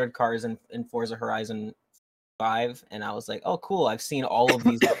announced 500 cars in Forza Horizon 5, and I was like, oh, cool, I've seen all of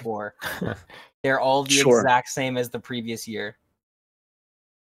these before. They're all the exact same as the previous year.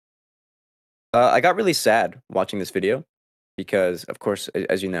 I got really sad watching this video because, of course,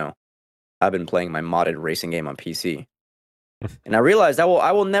 as you know, I've been playing my modded racing game on PC. And I realized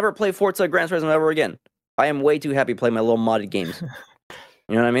I will never play Forza Gran Turismo ever again. I am way too happy playing my little modded games.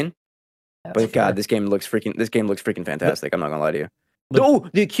 You know what I mean? But God, this game looks freaking fantastic. I'm not gonna lie to you.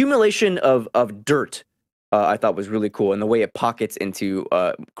 The accumulation of dirt, I thought was really cool, and the way it pockets into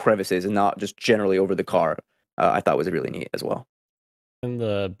crevices and not just generally over the car, I thought was really neat as well. And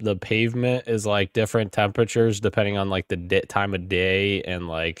the pavement is like different temperatures depending on like the time of day, and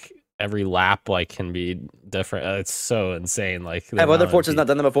like every lap like can be different. It's so insane. Like, have other Forzas not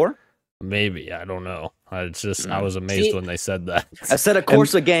done that before? Maybe, I don't know. It's just I was amazed when they said that. I said a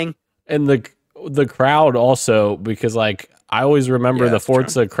Corsa gang. And the crowd also, because like I always remember the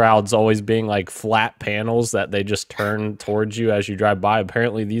Forza crowds always being like flat panels that they just turn towards you as you drive by.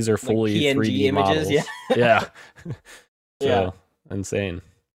 Apparently these are fully like PNG 3D images, models. yeah. Yeah. Insane.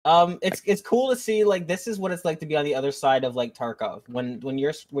 It's cool to see, like, this is what it's like to be on the other side of like Tarkov. When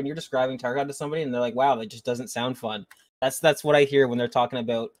you're describing Tarkov to somebody and they're like, wow, that just doesn't sound fun. That's what I hear when they're talking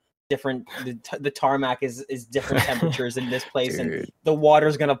about different the tarmac is different temperatures in this place and the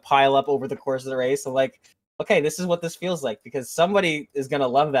water's gonna pile up over the course of the race. So like, okay, this is what this feels like, because somebody is gonna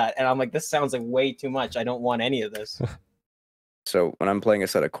love that, and I'm like, this sounds like way too much. I don't want any of this. So when I'm playing a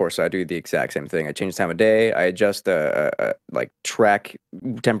set of Corsa, I do the exact same thing. I change the time of day. I adjust like track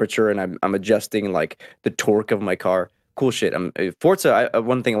temperature, and I'm adjusting like the torque of my car. Cool shit. Forza.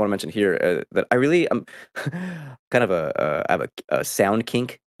 One thing I want to mention here that I'm kind of I have a sound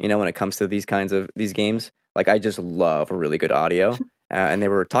kink. You know, when it comes to these games, like I just love a really good audio. And they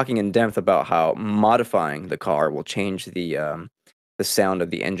were talking in depth about how modifying the car will change the sound of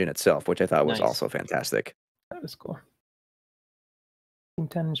the engine itself, which I thought was also fantastic. That was cool. Team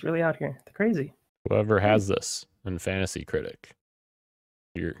 10 is really out here. They're crazy. Whoever has this in Fantasy Critic,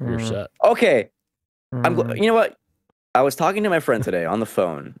 you're set. Okay, you know what? I was talking to my friend today on the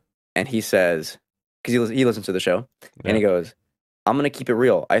phone, and he says, because he listens to the show, and he goes, I'm going to keep it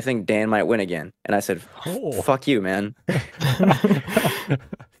real. I think Dan might win again. And I said, fuck you, man. But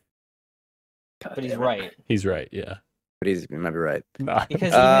he's right. He's right, yeah. But he might be right. Because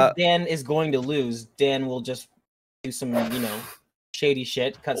even if Dan is going to lose, Dan will just do some, shady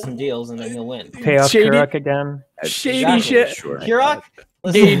shit, cut some deals, and then he'll win. Pay off Kirok again. Shady shit. Sure. Kirok?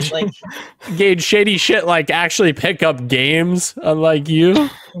 Gage, Gage, shady shit, like actually pick up games, unlike you.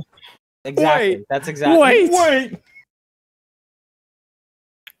 Exactly. Wait. That's exactly. Wait.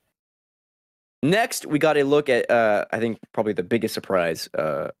 Next, we got a look at, I think, probably the biggest surprise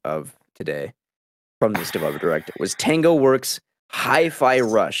of today from this Developer Direct was Tango Works Hi-Fi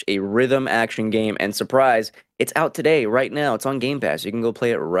Rush, a rhythm action game. And surprise, it's out today, right now. It's on Game Pass. You can go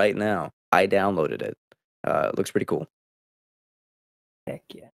play it right now. I downloaded it. It looks pretty cool. Heck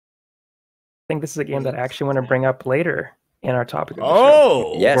yeah. I think this is a game that I actually want to bring up later in our topic of the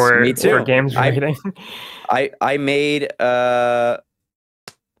show. Yes, me too. For games rating. I made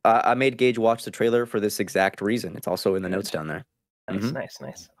Gage watch the trailer for this exact reason. It's also in the notes down there. Nice.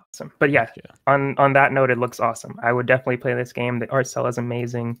 Awesome. But yeah, on that note, it looks awesome. I would definitely play this game. The art style is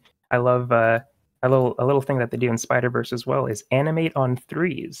amazing. I love a little thing that they do in Spider-Verse as well is animate on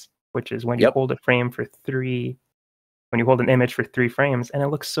threes, which is when you hold a frame for when you hold an image for 3 frames, and it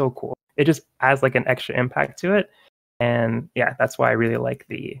looks so cool. It just adds like an extra impact to it. And yeah, that's why I really like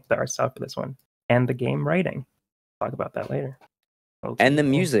the art style for this one and the game writing. Talk about that later. and the cool.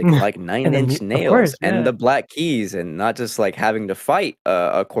 music, like Nine And the Inch of Nails, course, and yeah. the Black Keys, and not just like having to fight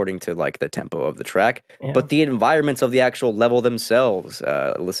according to like the tempo of the track, Yeah. but the environments of the actual level themselves.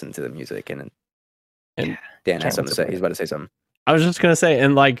 Listen to the music, and And Dan Can't has something wait to to say. play He's it. about to say something. I was just gonna say,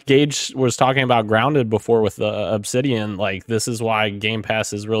 and like Gage was talking about Grounded before with the Obsidian, like this is why Game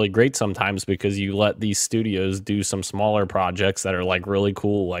Pass is really great sometimes, because you let these studios do some smaller projects that are like really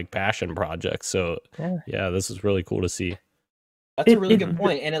cool, like passion projects. So Yeah. this is really cool to see. That's a It- really it- good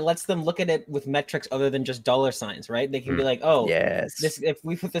point, and it lets them look at it with metrics other than just dollar signs, right? They can be Mm. like, "Oh, Yes. if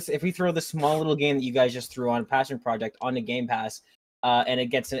we throw this small little game that you guys just threw on Passion Project onto Game Pass, and it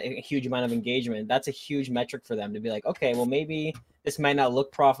gets a huge amount of engagement, that's a huge metric for them to be like, okay, well maybe this might not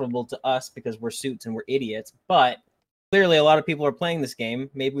look profitable to us because we're suits and we're idiots, but clearly a lot of people are playing this game.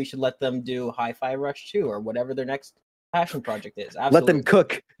 Maybe we should let them do Hi-Fi Rush 2 or whatever their next passion project is. Absolutely. Let them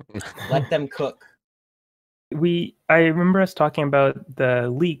cook. Let them cook. I remember us talking about the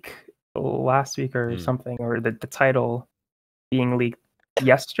leak last week or Hmm. something, or the title being leaked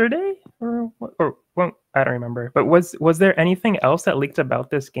yesterday, or well, I don't remember. But was there anything else that leaked about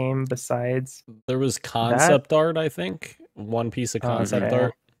this game besides? There was concept art, I think, one piece of Oh, concept okay.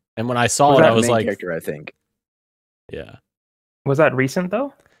 art, and when I saw Was it, that I was main like, character, I think. yeah, Was that recent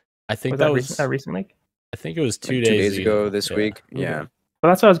though? I think Was that that was, a recent leak? I think it was Like 2 2 days ago ago. this Yeah. week. Okay. Yeah.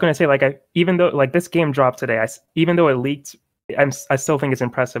 Well, that's what I was going to say. Like, even though like this game dropped today, even though it leaked, I still think it's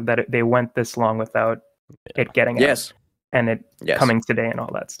impressive that they went this long without it getting out Yes. and it Yes. coming today and all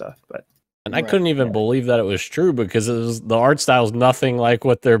that stuff. But And I Right, couldn't even yeah. believe that it was true, because the art style is nothing like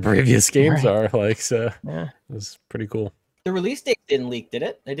what their previous games Right. are. Like, so yeah, it was pretty cool. The release date didn't leak, did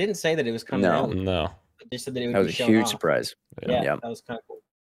it? They didn't say that it was coming No. out. No, They said that it would That was be a shown huge off. surprise. Yeah, Yeah. that was kind of cool.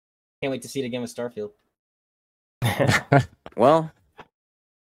 Can't wait to see it again with Starfield. Well,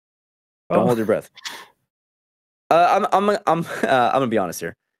 don't hold your breath. I'm gonna be honest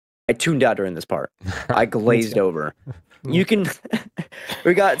here. I tuned out during this part. I glazed over. You can.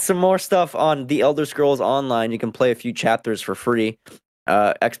 We got some more stuff on the Elder Scrolls Online. You can play a few chapters for free.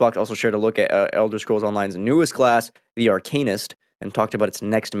 Xbox also shared a look at Elder Scrolls Online's newest class, the Arcanist, and talked about its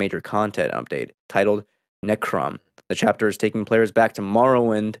next major content update titled Necrom. The chapter is taking players back to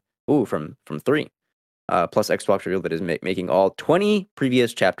Morrowind. From 3. Plus, Xbox revealed that it is making all 20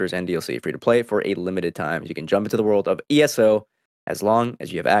 previous chapters and DLC free to play for a limited time. You can jump into the world of ESO as long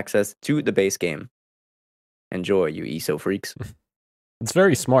as you have access to the base game. Enjoy, you ESO freaks. it's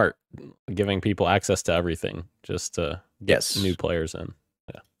very smart giving people access to everything just to get Yes. new players in.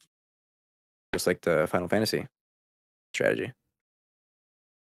 Just like the Final Fantasy strategy.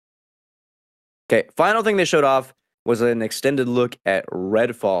 Okay, final thing they showed off was an extended look at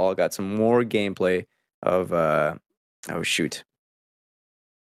Redfall. Got some more gameplay of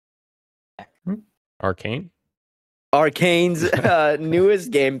Arcane? Arcane's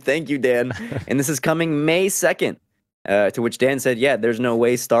newest game. Thank you, Dan. And this is coming May 2nd. To which Dan said, "Yeah, there's no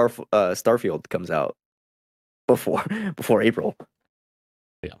way Starfield comes out before April."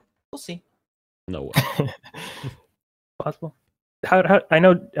 We'll see. No way. possible. How I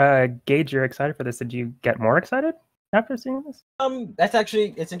know, Gage, you're excited for this. Did you get more excited after seeing this? That's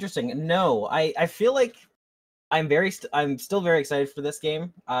actually it's interesting. No, I feel like I'm still very excited for this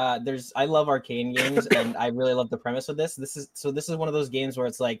game. I love arcane games and I really love the premise of this. This is one of those games where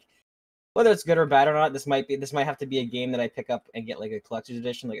it's like, whether it's good or bad or not, this might have to be a game that I pick up and get like a collector's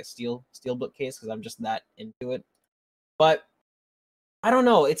edition, like a steel bookcase, because I'm just that into it. But I don't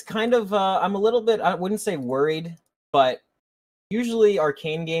know. It's kind of I'm a little bit, I wouldn't say worried, but usually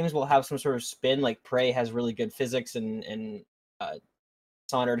arcane games will have some sort of spin. Like Prey has really good physics, and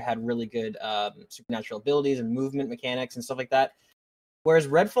Dishonored had really good supernatural abilities and movement mechanics and stuff like that. Whereas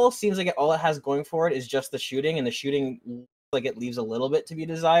Redfall seems like all it has going for it is just the shooting, and the shooting looks like it leaves a little bit to be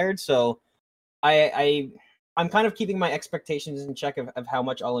desired. So I'm kind of keeping my expectations in check of how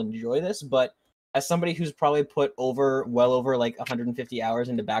much I'll enjoy this. But as somebody who's probably put well over like 150 hours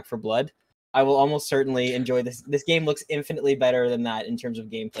into Back 4 Blood, I will almost certainly enjoy this. This game looks infinitely better than that in terms of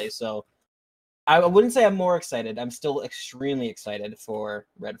gameplay. So I wouldn't say I'm more excited. I'm still extremely excited for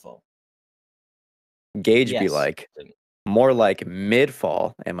Redfall. Gage be Yes. like, more like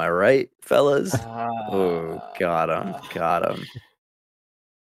mid-fall. Am I right, fellas? Oh, got him.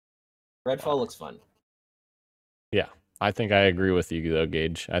 Redfall looks fun. Yeah, I think I agree with you though,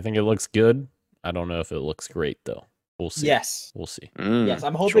 Gage. I think it looks good. I don't know if it looks great though. We'll see. Yes. We'll see. Yes,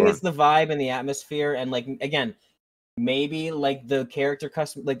 I'm hoping Sure. it's the vibe and the atmosphere, and like again, maybe like the character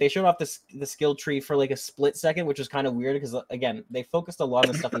custom. Like they showed off the skill tree for like a split second, which was kind of weird because again, they focused a lot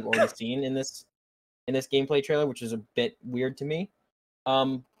on the stuff we've already seen in this gameplay trailer, which is a bit weird to me.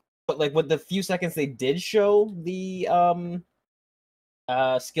 But like with the few seconds they did show the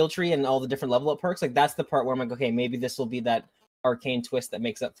skill tree and all the different level up perks, like that's the part where I'm like, okay, maybe this will be that arcane twist that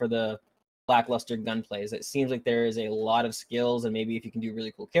makes up for the lackluster gunplays. It seems like there is a lot of skills, and maybe if you can do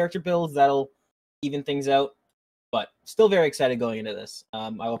really cool character builds, that'll even things out. But still very excited going into this. I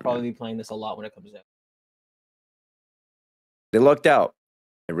will probably be playing this a lot when it comes out. They lucked out.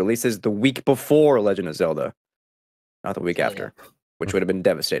 It releases the week before Legend of Zelda, not the week Hell after, which would have been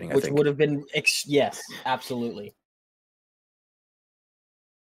devastating, I Which think. would have been yes, absolutely.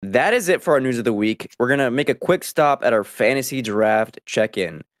 That is it for our news of the week. We're going to make a quick stop at our fantasy draft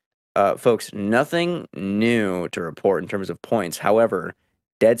check-in. Folks, nothing new to report in terms of points. However,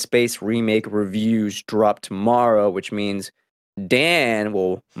 Dead Space Remake reviews drop tomorrow, which means Dan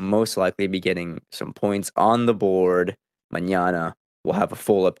will most likely be getting some points on the board. Mañana. We'll have a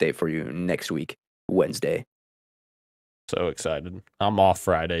full update for you next week, Wednesday. So excited. I'm off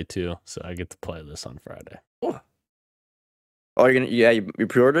Friday too, so I get to play this on Friday. Oh, you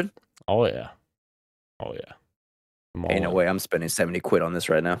pre-ordered? Oh yeah. Oh yeah. I'm all Ain't no in. way I'm spending 70 quid on this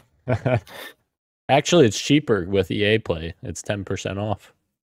right now. Actually, it's cheaper with EA Play. It's 10% off.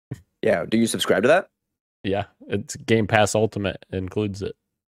 Yeah, do you subscribe to that? Yeah, it's Game Pass Ultimate includes it.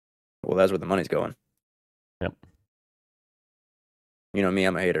 Well, that's where the money's going. Yep. You know me,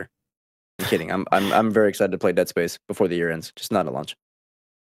 I'm a hater. I'm kidding. I'm very excited to play Dead Space before the year ends, just not at launch.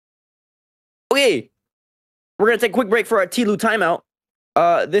 Okay, we're gonna take a quick break for our Tlu timeout.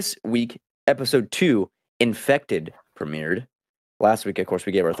 This week, episode 2, Infected, premiered. Last week, of course,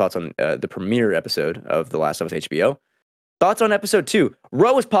 we gave our thoughts on the premiere episode of The Last of Us HBO. Thoughts on episode 2?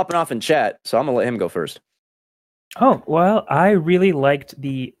 Ro was popping off in chat, so I'm gonna let him go first. Oh, well, I really liked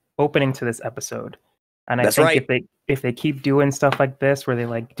the opening to this episode. And I That's think right. if they keep doing stuff like this where they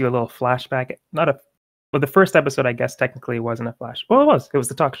like do a little flashback, well, the first episode I guess technically wasn't a flash. Well, it was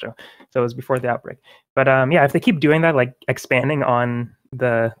the talk show. So it was before the outbreak. But yeah, if they keep doing that, like expanding on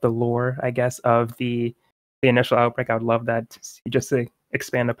the lore, I guess, of the initial outbreak, I would love that just to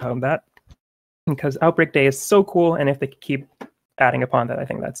expand upon that. Because Outbreak Day is so cool, and if they keep adding upon that, I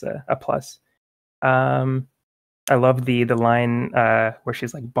think that's a plus. I love the line where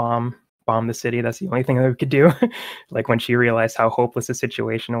she's like bomb the city. That's the only thing that we could do. Like when she realized how hopeless the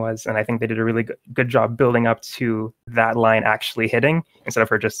situation was, and I think they did a really good job building up to that line actually hitting instead of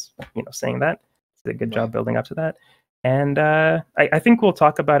her just saying that. It's a good job building up to that. And I think we'll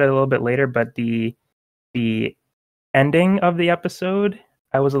talk about it a little bit later, but the ending of the episode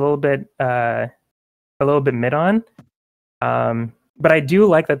I was a little bit mid on. But I do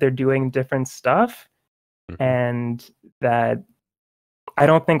like that they're doing different stuff, and that I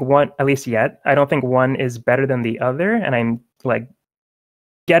don't think one, at least yet, I don't think one is better than the other. And I'm like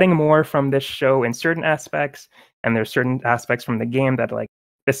getting more from this show in certain aspects, and there's certain aspects from the game that like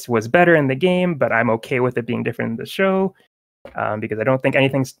this was better in the game, but I'm okay with it being different in the show, because I don't think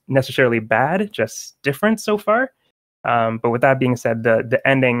anything's necessarily bad, just different so far. But with that being said, the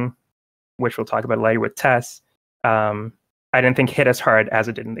ending, which we'll talk about later with Tess, I didn't think hit as hard as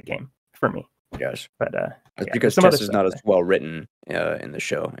it did in the game for me. Yes, but it's yeah, because some other Tess is stuff not as there. well written in the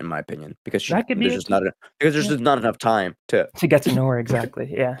show, in my opinion. Because That could be there's it just too. not because there's just not enough time to get to know her exactly.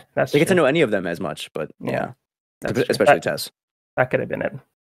 Yeah, that's get to true. know any of them as much. But yeah, That's true. especially Tess. That could have been it.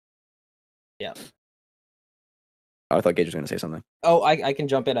 Yeah. Oh, I thought Gage was going to say something. Oh, I can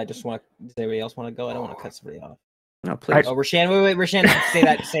jump in. I just want to. Does anybody else want to go? I don't want to cut somebody off. No, please. Oh, Rashan, wait, Rashan,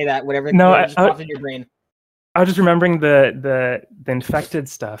 say that. Whatever. No, whatever just popped in your brain. I was just remembering the infected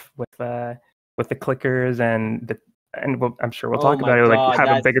stuff with the clickers and I'm sure we'll Oh talk my about it, like God, have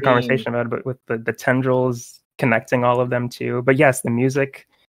a that bigger scene. conversation about it, but with the tendrils connecting all of them too. But yes, the music,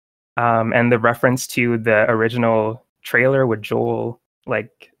 and the reference to the original trailer with Joel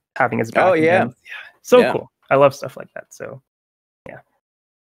like having his back. Oh, yeah. against- so Yeah. cool. I love stuff like that. So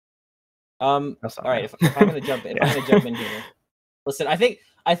All right. If I'm gonna jump in, in here. Listen, I think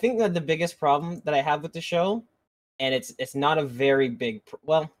that the biggest problem that I have with the show, and it's not a very big.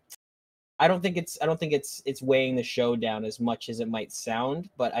 I don't think it's weighing the show down as much as it might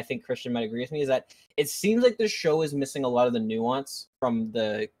sound, but I think Christian might agree with me. Is that it seems like the show is missing a lot of the nuance from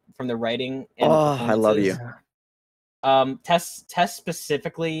the writing. And I love you. Tess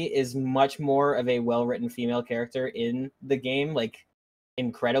specifically is much more of a well-written female character in the game, like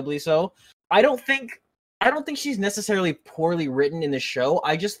incredibly so. I don't think she's necessarily poorly written in the show.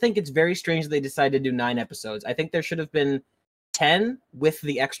 I just think it's very strange that they decided to do 9 episodes. I think there should have been 10 with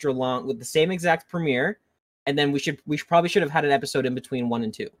the extra long, with the same exact premiere, and then we probably should have had an episode in between 1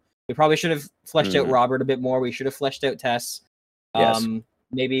 and 2. We probably should have fleshed out Robert a bit more. We should have fleshed out Tess. Yes.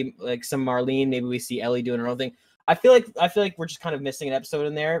 Maybe like some Marlene. Maybe we see Ellie doing her own thing. I feel like we're just kind of missing an episode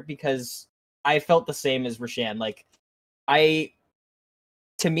in there, because I felt the same as Rashan. Like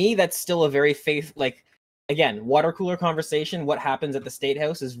to me, that's still a very like, again, water cooler conversation. What happens at the State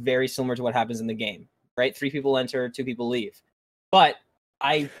House is very similar to what happens in the game, right? 3 people enter, 2 people leave. But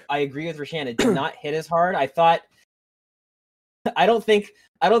I agree with Rashan. It did not hit as hard. I don't think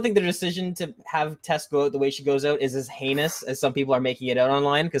the decision to have Tess go out the way she goes out is as heinous as some people are making it out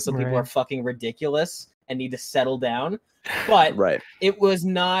online, because some people are fucking ridiculous and need to settle down. But it was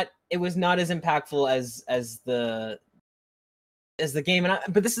not as impactful as the game.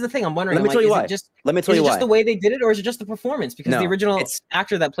 But this is the thing I'm wondering. Let me tell you why. Is it just the way they did it, or is it just the performance? Because the original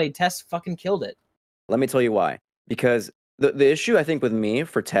actor that played Tess fucking killed it. Let me tell you why. Because the issue I think with me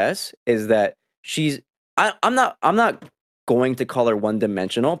for Tess is that I'm not going to call her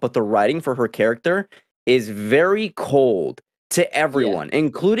one-dimensional, but the writing for her character is very cold to everyone,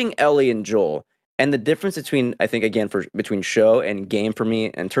 including Ellie and Joel. And the difference between, I think, again, between show and game for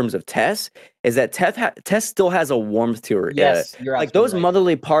me in terms of Tess is that Tess still has a warmth to her. Yes, you're like those right.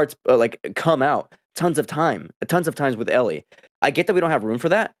 motherly parts come out tons of times with Ellie. I get that we don't have room for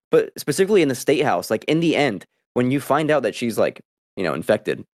that, but specifically in the State House, like in the end, when you find out that she's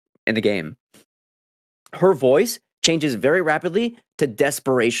infected in the game, her voice changes very rapidly to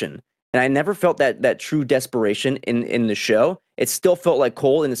desperation. And I never felt that true desperation in the show. It still felt like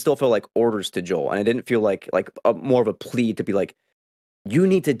cold, and it still felt like orders to Joel. And it didn't feel like more of a plea to be like, you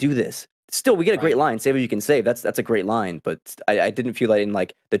need to do this. Still, we get a great line, save what you can save. That's a great line, but I didn't feel that in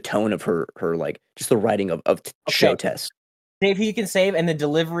like the tone of her just the writing of show Tess. Save who you can save, and the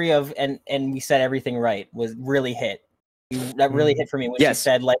delivery of and we said everything right was really hit. That really hit for me when she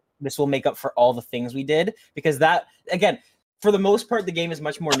said, like, this will make up for all the things we did. Because that, again, for the most part, the game is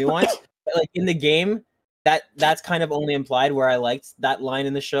much more nuanced. But like in the game, that's kind of only implied, where I liked that line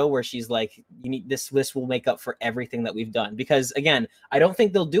in the show where she's like, you need this will make up for everything that we've done. Because again, I don't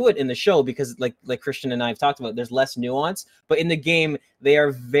think they'll do it in the show because like Christian and I have talked about, there's less nuance. But in the game, they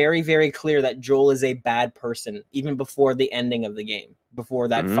are very, very clear that Joel is a bad person, even before the ending of the game, before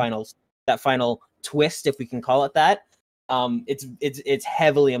that final twist, if we can call it that. It's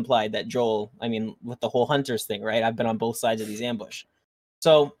heavily implied that Joel, I mean, with the whole Hunters thing, right? I've been on both sides of these ambush.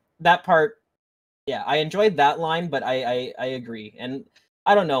 So that part, yeah, I enjoyed that line, but I agree. And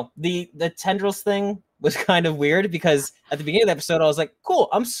I don't know, the tendrils thing was kind of weird, because at the beginning of the episode, I was like, cool,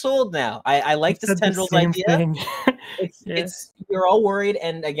 I'm sold now. I like this tendrils idea. It's you're all worried.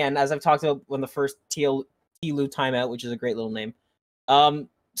 And again, as I've talked about when the first Tlu timeout, which is a great little name,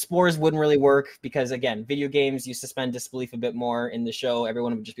 spores wouldn't really work because, again, video games, you suspend disbelief a bit more. In the show,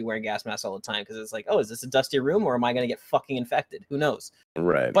 everyone would just be wearing gas masks all the time because it's like, oh, is this a dusty room, or am I going to get fucking infected? Who knows?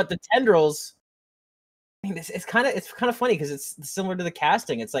 Right. But the tendrils, I mean, it's kind of funny because it's similar to the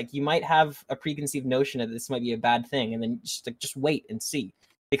casting. It's like you might have a preconceived notion that this might be a bad thing, and then just wait and see.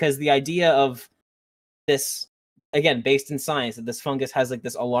 Because the idea of this, again, based in science, that this fungus has like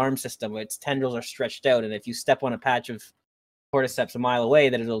this alarm system where its tendrils are stretched out, and if you step on a patch of cordyceps a mile away,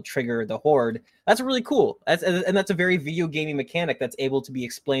 that it'll trigger the horde. That's really cool. That's a very video gaming mechanic that's able to be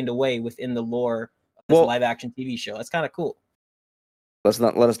explained away within the lore of this live action TV show. That's kind of cool. Let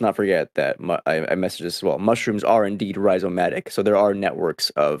us not forget that I messaged this as well. Mushrooms are indeed rhizomatic, so there are networks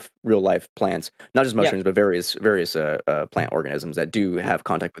of real life plants, not just mushrooms, but various plant organisms that do have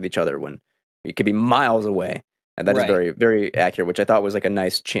contact with each other when it could be miles away, and that is very, very accurate. Which I thought was like a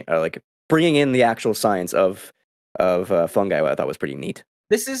nice like bringing in the actual science of fungi. I thought was pretty neat.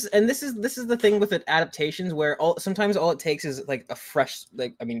 This is the thing with adaptations, where sometimes all it takes is like a fresh,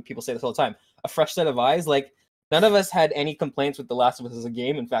 like, I mean, people say this all the time, a fresh set of eyes. Like, none of us had any complaints with The Last of Us as a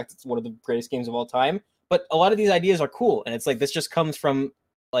game. In fact, it's one of the greatest games of all time. But a lot of these ideas are cool, and it's like this just comes from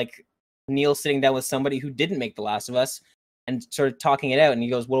like Neil sitting down with somebody who didn't make The Last of Us and sort of talking it out. And he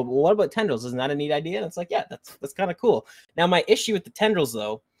goes, "Well, what about tendrils? Isn't that a neat idea?" And it's like, yeah, that's kind of cool. Now, my issue with the tendrils,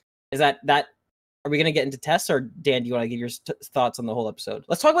 though, is that are we going to get into Tess, or Dan, do you want to give your thoughts on the whole episode?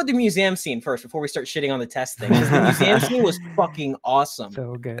 Let's talk about the museum scene first before we start shitting on the Tess thing. Because the museum scene was fucking awesome.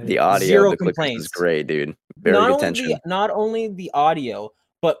 So good. The audio Zero of the complaints. Is great, dude. Very good tension. Not only the audio,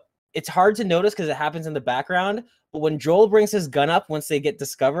 but it's hard to notice because it happens in the background. But when Joel brings his gun up once they get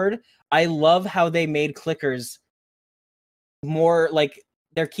discovered, I love how they made clickers more like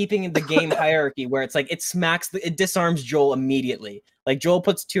they're keeping the game hierarchy, where it's like it disarms Joel immediately. Like, Joel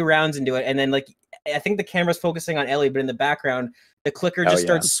puts 2 rounds into it, and then like I think the camera's focusing on Ellie, but in the background, the clicker just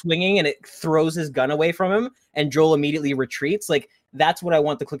starts swinging and it throws his gun away from him, and Joel immediately retreats. Like, that's what I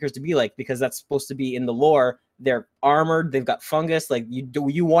want the clickers to be like, because that's supposed to be in the lore. They're armored, they've got fungus. Like,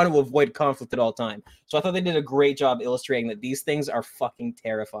 you want to avoid conflict at all time. So I thought they did a great job illustrating that these things are fucking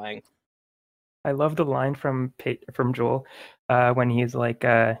terrifying. I love the line from Joel when he's like,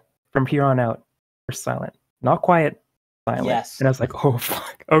 "From here on out, we're silent, not quiet, silent. Yes. And I was like, oh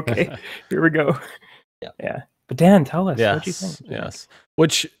fuck, okay, here we go. Yeah. Yeah. But Dan, tell us, what do you think? Yes.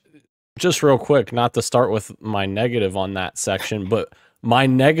 Which, just real quick, not to start with my negative on that section, but my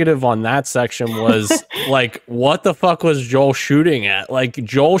negative on that section was like, what the fuck was Joel shooting at? Like,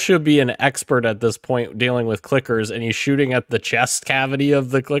 Joel should be an expert at this point dealing with clickers, and he's shooting at the chest cavity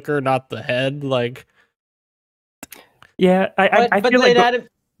of the clicker, not the head. Like, Yeah, I But feel like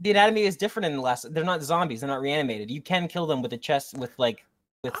the anatomy is different in the last. They're not zombies. They're not reanimated. You can kill them with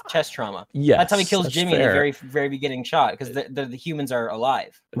with chest trauma. yes, That's how he kills Jimmy in the fair. very beginning shot, because the humans are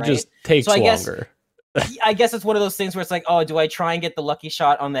alive, It right? just takes So I guess- longer. I guess it's one of those things where it's like, oh, do I try and get the lucky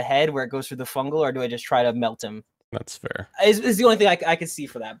shot on the head where it goes through the fungal, or do I just try to melt him? That's fair. Is the only thing I could see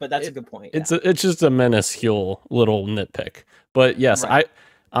for that, but that's a good point. It's it's just a minuscule little nitpick. But yes, Right.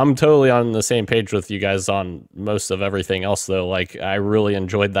 I'm totally on the same page with you guys on most of everything else, though. Like, I really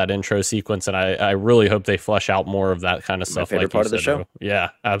enjoyed that intro sequence, and I really hope they flesh out more of that kind of My stuff. favorite Like part you of the said, show. Ro.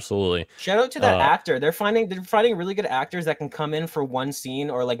 Yeah, absolutely. Shout out to that Uh, actor. They're finding really good actors that can come in for one scene,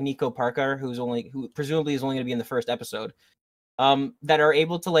 or like Nico Parker, who presumably is only going to be in the first episode. That are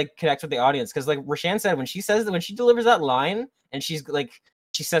able to like connect with the audience, because like Rashan said, when she delivers that line and she's like,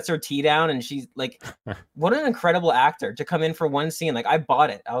 she sets her tea down and she's like, what an incredible actor to come in for one scene. Like, I bought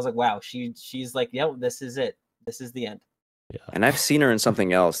it. I was like, wow, she's like, yep, this is it. This is the end. And I've seen her in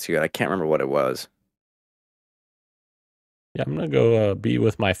something else too. I can't remember what it was. Yeah, I'm gonna go be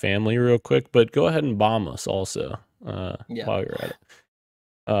with my family real quick, but go ahead and bomb us also Yeah. while you're at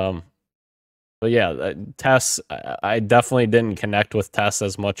it. But yeah, Tess, I definitely didn't connect with Tess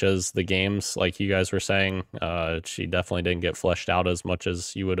as much as the games, like you guys were saying. She definitely didn't get fleshed out as much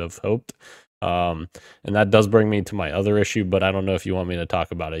as you would have hoped. And that does bring me to my other issue, but I don't know if you want me to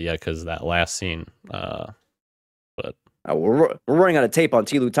talk about it yet, because that last scene. We're running out of tape on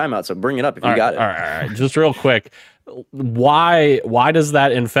T-Lu timeout, so bring it up if you got it. All right. Just real quick, why does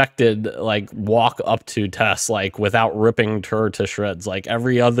that infected like walk up to Tess like without ripping her to shreds? Like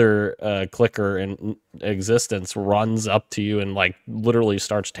every other clicker in existence runs up to you and like literally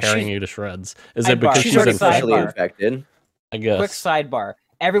starts tearing you to shreds. Is it because She's she's already Sidebar. officially infected? infected. I guess. Quick sidebar.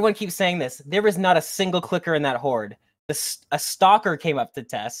 Everyone keeps saying this. There is not a single clicker in that horde. A stalker came up to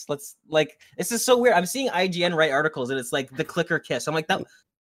Tess. This is so weird. I'm seeing IGN write articles and it's like the clicker kiss. I'm like, that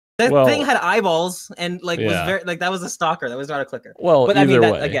Well, thing had eyeballs and was yeah. very like, that was a stalker. That was not a clicker. Well, But I either mean,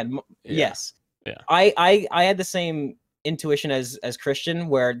 that, way, again, Yeah. yes. Yeah. I had the same intuition as Christian,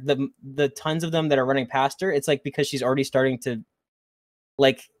 where the tons of them that are running past her, it's like because she's already starting to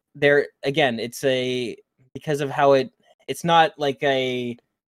like, they're again, it's because of how it's not like they're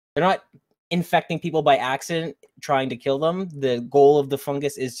not infecting people by accident trying to kill them. The goal of the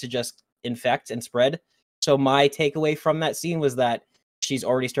fungus is to just infect and spread. So my takeaway from that scene was that she's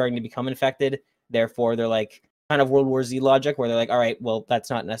already starting to become infected. Therefore, they're like kind of World War Z logic, where they're like, all right, well, that's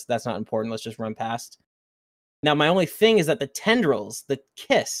not important. Let's just run past. Now, my only thing is that the tendrils, the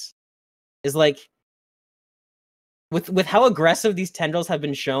kiss, is like with how aggressive these tendrils have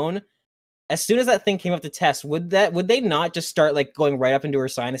been shown. As soon as that thing came up to Tess, would they not just start like going right up into her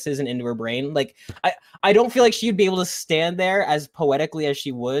sinuses and into her brain? Like, I don't feel like she'd be able to stand there as poetically as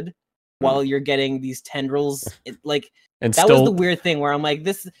she would while you're getting these tendrils. and That still, was the weird thing where I'm like,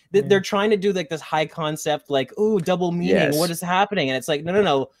 they're trying to do like this high concept, like, ooh, double meaning. Yes. What is happening? And it's like,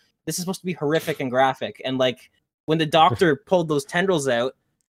 no. This is supposed to be horrific and graphic. And like when the doctor pulled those tendrils out,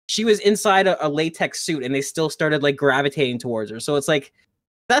 she was inside a latex suit and they still started like gravitating towards her. So it's like,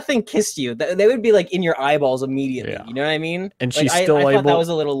 that thing kissed you. They would be like in your eyeballs immediately. Yeah. You know what I mean? And Like, she's I still thought able. that was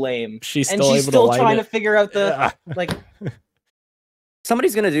a little lame. She's And still she's able still to light trying it. to figure out the Yeah. like.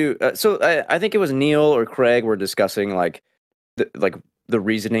 Somebody's gonna do. I think it was Neil or Craig were discussing like the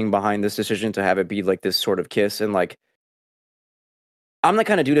reasoning behind this decision to have it be like this sort of kiss, and like I'm the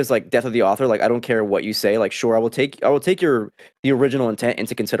kind of dude that's like death of the author. Like I don't care what you say. Like sure, I will take the original intent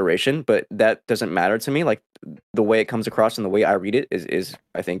into consideration, but that doesn't matter to me. Like the way it comes across and the way I read it is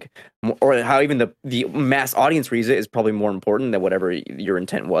I think, or how even the mass audience reads it is probably more important than whatever your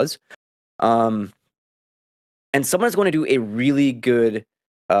intent was. And someone's going to do a really good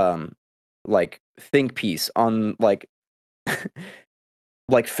like think piece on like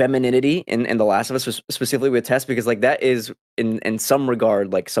like femininity in The Last of Us, specifically with Tess, because like that is in some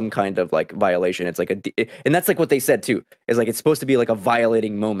regard like some kind of like violation. It's like and that's like what they said too, is like it's supposed to be like a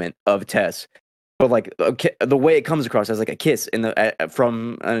violating moment of Tess, but like the way it comes across as like a kiss in the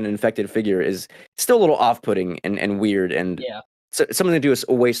from an infected figure is still a little off-putting and weird, and Yeah. so, something to do is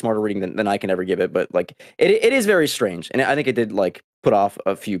a way smarter reading than I can ever give it. But like it is very strange, and I think it did like put off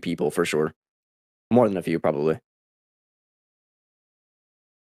a few people for sure, more than a few probably.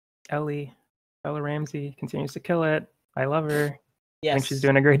 Bella Ramsey continues to kill it. I love her. Yes. I think she's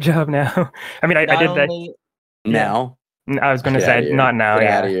doing a great job now. I mean, I Not did that. only- Now, I was going to Get outta say here. not now. Get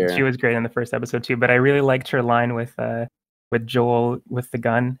Yeah, outta here. she was great in the first episode too. But I really liked her line with Joel with the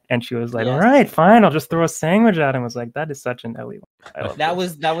gun, and she was like, "All Yes. right, fine, I'll just throw a sandwich at him." I was like, that is such an Ellie line. I love That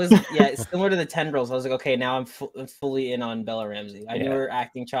this. was yeah, it's similar to the Tendrils. I was like, okay, now I'm fully in on Bella Ramsey. I knew Yeah. her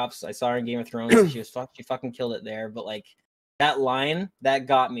acting chops. I saw her in Game of Thrones. She fucking killed it there. But like that line, that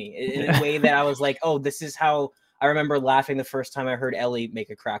got me in a way that I was like, oh, this is how I remember laughing the first time I heard Ellie make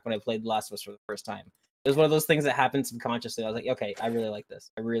a crack when I played The Last of Us for the first time. It was one of those things that happened subconsciously. I was like, okay, I really like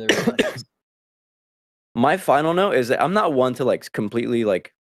this. I really, really like this. my final note is that I'm not one to like completely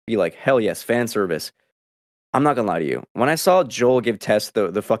like be like, hell yes, fan service. I'm not gonna lie to you. When I saw Joel give Tess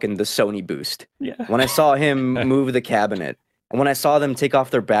the Sony boost, Yeah. when I saw him move the cabinet, and when I saw them take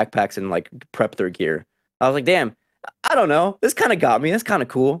off their backpacks and like prep their gear, I was like, damn, I don't know. This kind of got me. That's kind of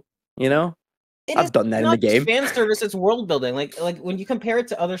cool, you know? I've done that in the not just game. fan service, it's world building. Like when you compare it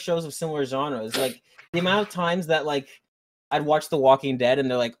to other shows of similar genres, like the amount of times that like I'd watch The Walking Dead and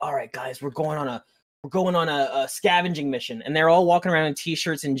they're like, all right, guys, we're going on a scavenging mission, and they're all walking around in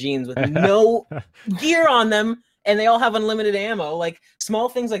t-shirts and jeans with no gear on them, and they all have unlimited ammo. Like small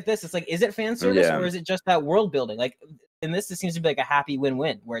things like this, it's like, is it fan service Yeah. or is it just that world building? Like in this, it seems to be like a happy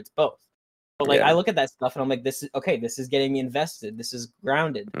win-win where it's both. But like Yeah. I look at that stuff and I'm like, this is getting me invested. This is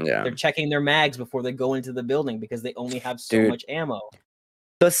grounded. Yeah. They're checking their mags before they go into the building because they only have so Dude. much ammo.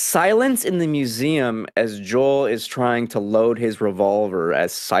 The silence in the museum as Joel is trying to load his revolver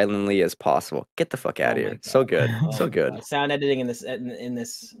as silently as possible. Get the fuck out Oh of my here. So God. good. Oh So my good. God. Sound editing in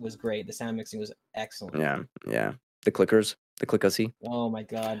this was great. The sound mixing was excellent. Yeah. Yeah. The clickers. The clickacy. Oh my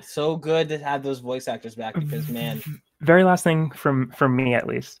God, so good to have those voice actors back because man, Very last thing from me at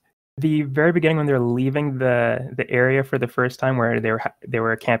least. The very beginning when they're leaving the area for the first time, where they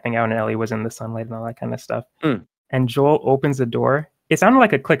were camping out and Ellie was in the sunlight and all that kind of stuff, and Joel opens the door. It sounded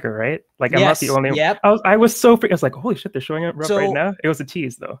like a clicker, right? Like I'm not the Yes, only. yep. I was so freaked. I was like, holy shit, they're showing up right So- now. It was a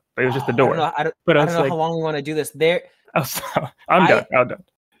tease though, but it was just the I door. don't know, But I I don't was know like, how long we want to do this. I'm done. I'm done.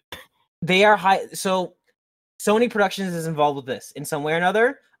 They are high. So Sony Productions is involved with this in some way or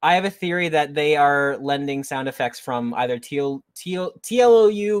another. I have a theory that they are lending sound effects from either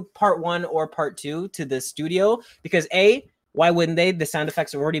TLOU Part 1 or Part 2 to the studio because A, why wouldn't they? The sound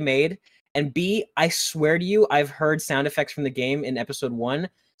effects are already made. And B, I swear to you, I've heard sound effects from the game in episode 1,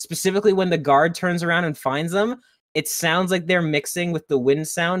 specifically when the guard turns around and finds them. It sounds like they're mixing with the wind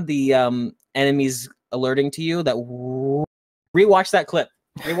sound, the enemies alerting to you. Rewatch that clip.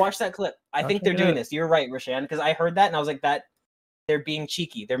 Rewatch that clip. I I'll think check they're it doing out. this. You're right, Rashan, because I heard that and I was like, that they're being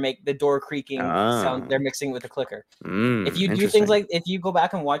cheeky. They're the door creaking sound. Ah. They're mixing with the clicker. If you do Interesting. things like, if you go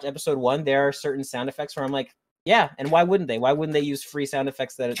back and watch episode 1, there are certain sound effects where I'm like, yeah, and why wouldn't they? Why wouldn't they use free sound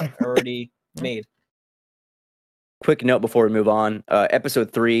effects that are already made? Quick note before we move on.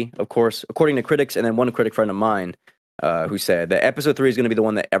 Episode 3, of course, according to critics, and then one critic friend of mine who said that episode 3 is going to be the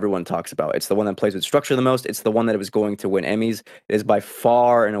one that everyone talks about. It's the one that plays with structure the most. It's the one that was going to win Emmys. It is by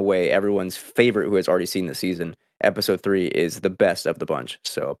far and away everyone's favorite who has already seen the season. Episode 3 is the best of the bunch.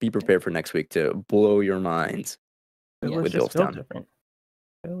 So be prepared for next week to blow your minds. Bill Yeah, is with just built Billstown. different.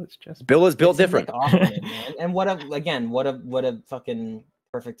 Bill is just Bill is built It's Nick different. Offerman, man. And what a fucking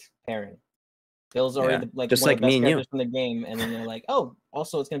perfect pairing. Bill's already Yeah, the, just one like of the me best and you. characters from the game, and then they're like, oh,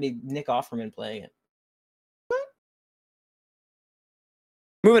 also it's gonna be Nick Offerman playing it,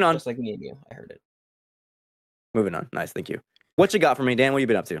 Moving on. just like me and you. I heard it. Moving on. Nice. Thank you. What you got for me, Dan? What you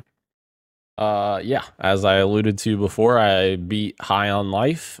been up to? Yeah, as I alluded to before, I beat High on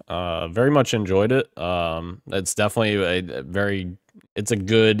Life. Very much enjoyed it. It's definitely it's a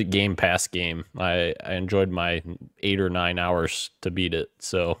good Game Pass game. I enjoyed my 8 or 9 hours to beat it.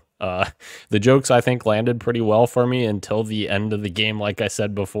 So the jokes I think landed pretty well for me until the end of the game. Like I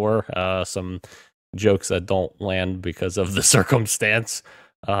said before, some jokes that don't land because of the circumstance.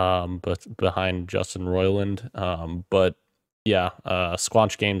 But behind Justin Roiland. But yeah,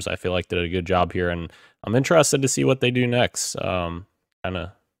 Squanch Games I feel like did a good job here, and I'm interested to see what they do next. Kind of,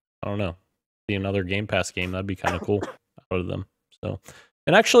 I don't know, see another Game Pass game, that'd be kind of cool out of them. So,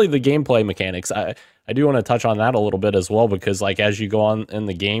 and actually the gameplay mechanics, I do want to touch on that a little bit as well, because like as you go on in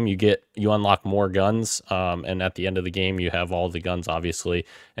the game, you unlock more guns, and at the end of the game you have all the guns obviously,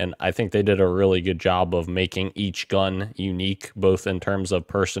 and I think they did a really good job of making each gun unique, both in terms of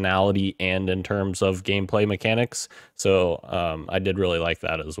personality and in terms of gameplay mechanics. So I did really like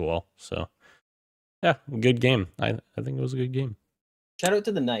that as well. So yeah, good game. I think it was a good game. Shout out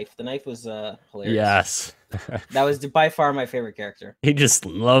to the knife. The knife was hilarious. Yes. That was by far my favorite character. He just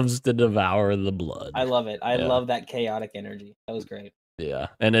loves to devour the blood. I love it. I Yeah. love that chaotic energy. That was great. Yeah,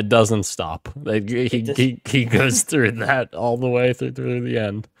 and it doesn't stop. He goes through that all the way through the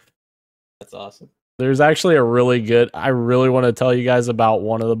end. That's awesome. There's actually a really good. I really want to tell you guys about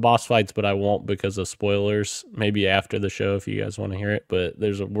one of the boss fights, but I won't because of spoilers. Maybe after the show if you guys want to hear it. But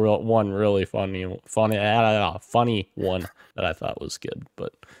there's one really funny one that I thought was good.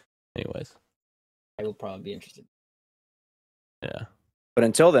 But anyways, I will probably be interested. yeah. But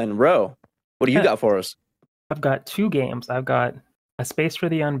until then, Ro, what do you got for us? I've got 2 games. I've got A Space for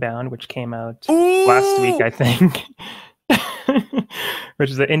the Unbound, which came out last week, I think. Which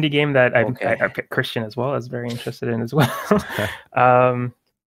is an indie game that I picked Christian as well is very interested in as well.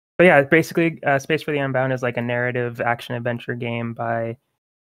 But yeah, basically, Space for the Unbound is like a narrative action adventure game by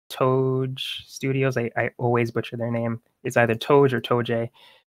Toj Studios. I always butcher their name. It's either Toj or Toje.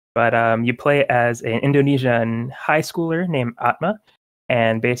 But you play as an Indonesian high schooler named Atma.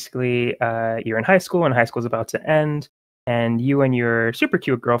 And basically, you're in high school, and high school is about to end. And you and your super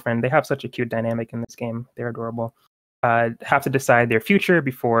cute girlfriend, they have such a cute dynamic in this game. They're adorable. Have to decide their future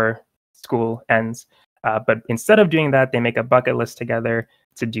before school ends. But instead of doing that, they make a bucket list together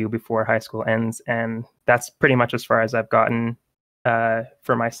to do before high school ends. And that's pretty much as far as I've gotten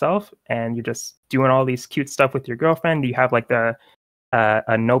for myself. And you're just doing all these cute stuff with your girlfriend. You have like a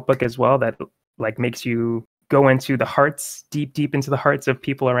notebook as well that like makes you go into the hearts, deep into the hearts of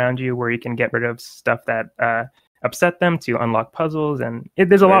people around you, where you can get rid of stuff that upset them to unlock puzzles. And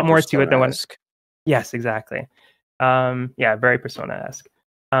there's a lot more to it than what. Yes, exactly. Yeah, very Persona-esque.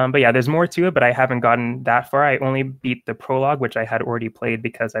 But yeah, there's more to it, but I haven't gotten that far. I only beat the prologue, which I had already played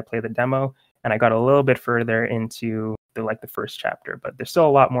because I played the demo, and I got a little bit further into the first chapter. But there's still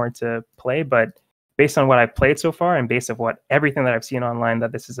a lot more to play. But based on what I've played so far, and based on everything that I've seen online,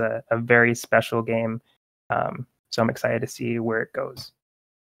 that this is a very special game. So I'm excited to see where it goes.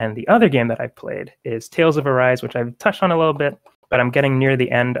 And the other game that I've played is Tales of Arise, which I've touched on a little bit, but I'm getting near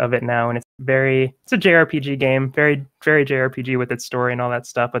the end of it now, and it's a JRPG game, very, very JRPG with its story and all that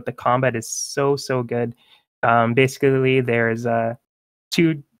stuff, but the combat is so good. Basically, there's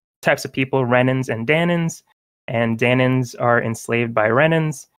 2 types of people, Renans and Danans, and Danans are enslaved by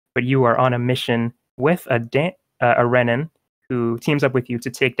Renans, but you are on a mission with a Renan who teams up with you to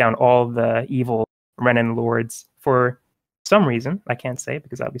take down all the evil Renan lords for some reason. I can't say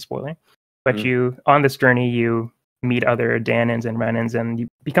because that'll be spoiling. But you, on this journey, you meet other Danans and Renans, and you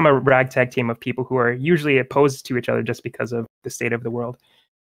become a ragtag team of people who are usually opposed to each other just because of the state of the world.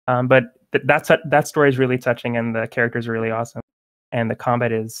 But that story is really touching, and the characters are really awesome, and the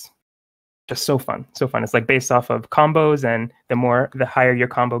combat is just so fun. It's like based off of combos, and the higher your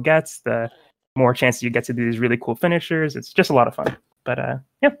combo gets, the more chances you get to do these really cool finishers. It's just a lot of fun. But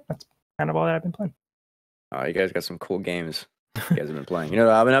yeah, that's kind of all that I've been playing. Oh, you guys got some cool games you guys have been playing. You know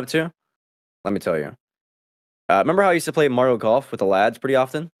what I've been up to? Let me tell you. Remember how I used to play Mario Golf with the lads pretty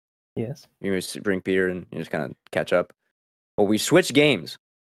often? Yes. You used to bring beer and you just kind of catch up. Well, we switched games.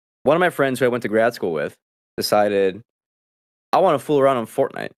 One of my friends who I went to grad school with decided, I want to fool around on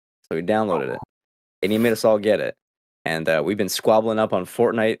Fortnite. So we downloaded it. And he made us all get it. And we've been squabbling up on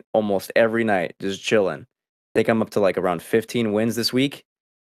Fortnite almost every night, just chilling. I think I'm up to like around 15 wins this week.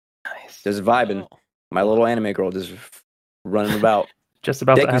 Nice. Just vibing. My little anime girl just running about. Just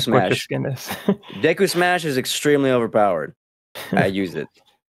about Deku to ask what your Smash. skin is. Deku Smash is extremely overpowered. I use it.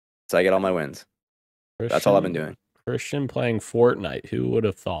 So I get all my wins. That's all I've been doing. Christian playing Fortnite. Who would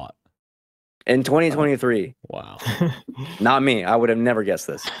have thought? In 2023. Wow. Not me. I would have never guessed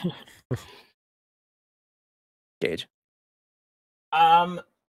this. Gage. Aside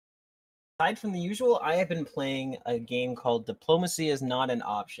from the usual, I have been playing a game called Diplomacy is Not an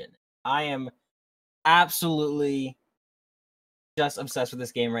Option. I am absolutely just obsessed with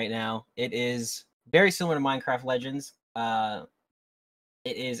this game right now. It is very similar to Minecraft Legends.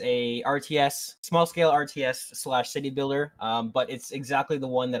 It is a RTS, small scale RTS / city builder. But it's exactly the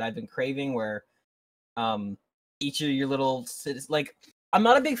one that I've been craving, where each of your little cities, like, I'm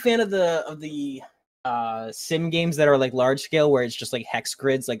not a big fan of the sim games that are like large scale, where it's just like hex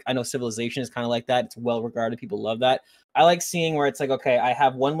grids. Like, I know Civilization is kind of like that. It's well regarded, people love that. I like seeing where it's like, okay, I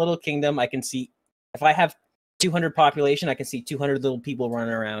have one little kingdom. I can see, if I have 200 population, I can see 200 little people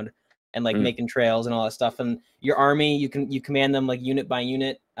running around and like making trails and all that stuff. And your army, you command them like unit by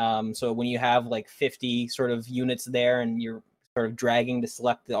unit. So when you have like 50 sort of units there, and you're sort of dragging to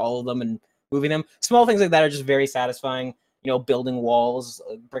select all of them and moving them, small things like that are just very satisfying. You know, building walls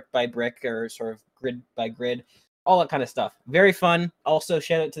brick by brick or sort of grid by grid, all that kind of stuff. Very fun. Also,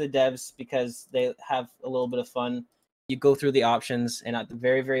 shout out to the devs because they have a little bit of fun. You go through the options, and at the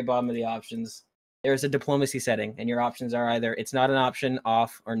very, very bottom of the options, there's a diplomacy setting, and your options are either it's not an option,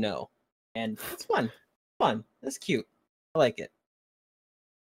 off, or no. And it's fun. Fun. That's cute. I like it.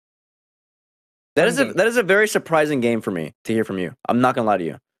 That Fun is a game. that is a very surprising game for me to hear from you. I'm not gonna lie to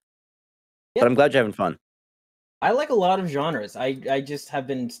you, Yeah. but I'm glad you're having fun. I like a lot of genres. I just have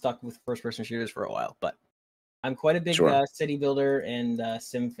been stuck with first person shooters for a while, but I'm quite a big Sure. city builder and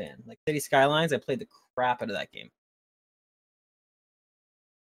sim fan. Like City Skylines, I played the crap out of that game.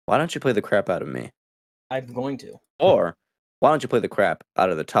 Why don't you play the crap out of me? I'm going to. Or why don't you play the crap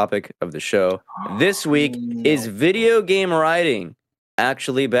out of the topic of the show this week? Is No. video game writing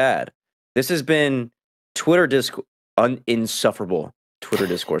actually bad? This has been Twitter insufferable Twitter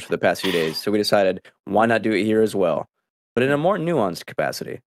discourse for the past few days. So we decided, why not do it here as well, but in a more nuanced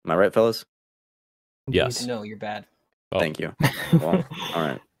capacity. Am I right, fellas? Yes. No, you're bad. Oh. Thank you. Well,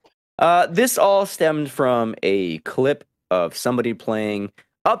 all right. This all stemmed from a clip of somebody playing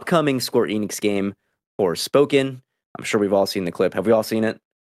upcoming Square Enix game, Forspoken. I'm sure we've all seen the clip. Have we all seen it?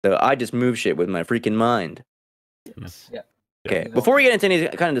 The I just move shit with my freaking mind. Yeah. Okay, we've all before we get into any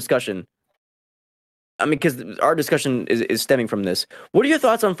kind of discussion, I mean, because our discussion is stemming from this. What are your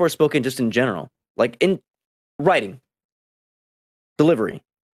thoughts on Forspoken just in general? Like in writing, delivery,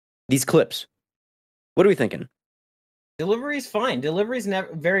 these clips. What are we thinking? Delivery is fine. Delivery is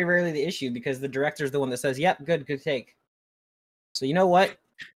never very rarely the issue because the director's the one that says, "Yep, good take." So you know what?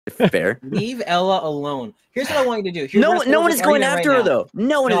 Fair. Leave Ella alone. Here's what I want you to do. Here's No where I one settle is this going argument after right her now. though.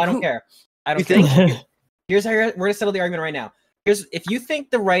 No one No, is. I don't care. I don't You care. think? Here's how we're gonna settle the argument right now. Here's if you think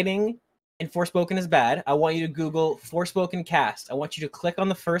the writing in Forspoken is bad, I want you to Google Forspoken cast. I want you to click on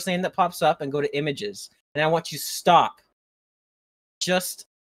the first name that pops up and go to images. And I want you to stop. Just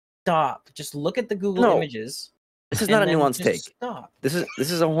stop. Just look at the Google No. images. This is and not a then nuanced just take. Stop. This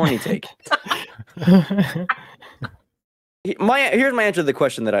is a horny take. Here's my answer to the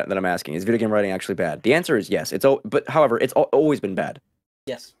question that I'm asking: is video game writing actually bad? The answer is yes. But however, it's always been bad.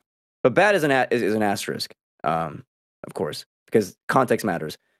 Yes. But bad is an asterisk, of course, because context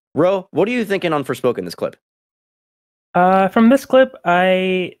matters. Ro, what are you thinking on Forspoken this clip? From this clip,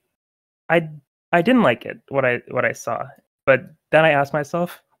 I didn't like it. What I saw, but then I asked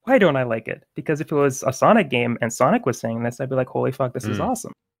myself, why don't I like it? Because if it was a Sonic game and Sonic was saying this, I'd be like, holy fuck, this is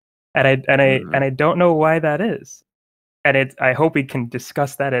awesome. And I don't know why that is. And I hope we can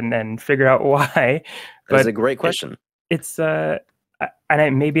discuss that and figure out why. That's But a great question.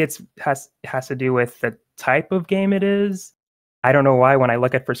 Maybe it has to do with the type of game it is. I don't know why. When I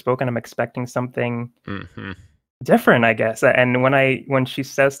look at Forspoken, I'm expecting something different, I guess. And when she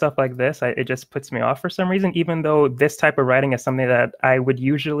says stuff like this, it just puts me off for some reason. Even though this type of writing is something that I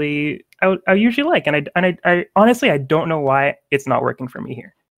usually like, and I honestly I don't know why it's not working for me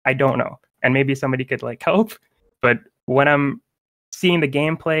here. I don't know, and maybe somebody could like help. But when I'm seeing the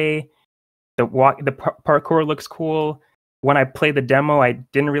gameplay, the parkour looks cool. When I played the demo, I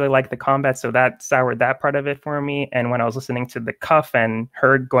didn't really like the combat, so that soured that part of it for me. And when I was listening to the cuff and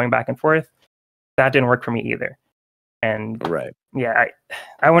her going back and forth, that didn't work for me either. And Right. yeah,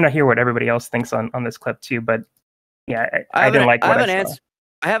 I want to hear what everybody else thinks on this clip too. But yeah, I didn't like what I saw.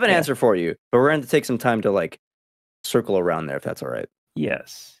 I have an answer for you, but we're going to take some time to like circle around there if that's all right.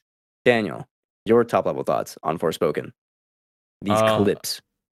 Yes. Daniel, your top level thoughts on Forspoken. These clips.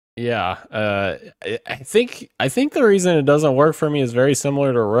 Yeah, I think the reason it doesn't work for me is very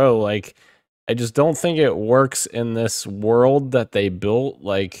similar to Ro. Like, I just don't think it works in this world that they built.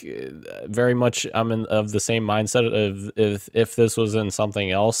 Like, very much, I'm of the same mindset of if this was in something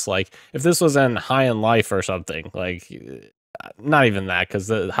else. Like, if this was in High on Life or something. Like, not even that, because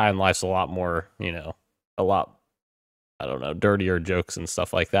the High on Life's a lot more, a lot, I don't know, dirtier jokes and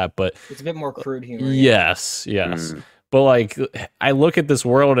stuff like that. But it's a bit more crude humor. Yes. But like, I look at this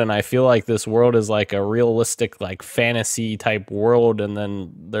world and I feel like this world is like a realistic, like fantasy type world, and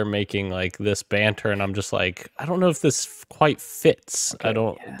then they're making like this banter, and I'm just like, I don't know if this quite fits.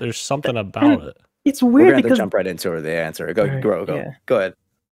 Okay, There's something about it. It's We're weird going to because jump right into the answer. Go yeah. Go ahead.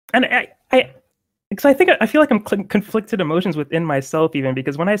 And because I feel like I'm conflicted emotions within myself, even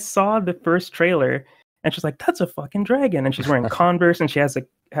because when I saw the first trailer and she's like, that's a fucking dragon, and she's wearing Converse and she has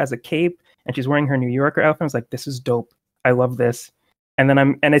a cape and she's wearing her New Yorker outfit, I was like, this is dope. I love this. And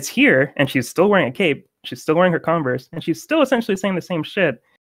then it's here and she's still wearing a cape, she's still wearing her Converse, and she's still essentially saying the same shit.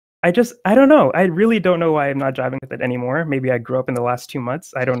 I don't know. I really don't know why I'm not driving with it anymore. Maybe I grew up in the last 2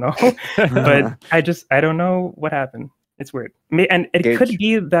 months. I don't know. But I don't know what happened. It's weird. And it could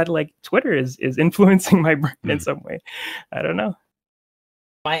be that like Twitter is influencing my brain in some way. I don't know.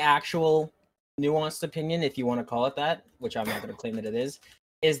 My actual nuanced opinion, if you want to call it that, which I'm not going to claim that it is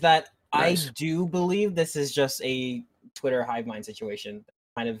that nice. I do believe this is just a Twitter hive mind situation,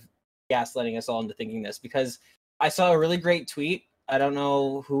 kind of gaslighting us all into thinking this, because I saw a really great tweet. I don't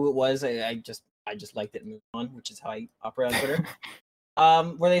know who it was. I just liked it and moved on, which is how I operate on Twitter.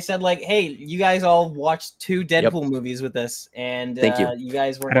 where they said like, "Hey, you guys all watched 2 Deadpool movies with us, and Thank you. you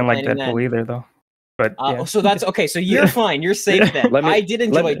guys I weren't didn't like complaining Deadpool then." either, though. But yeah. So that's okay. So you're fine. You're safe then. Let me- I did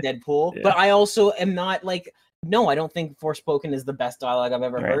enjoy let Deadpool, Yeah. but I also am not like. No, I don't think Forspoken is the best dialogue I've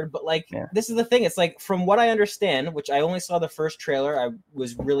ever Right. heard. But like, Yeah. this is the thing. It's like from what I understand, which I only saw the first trailer, I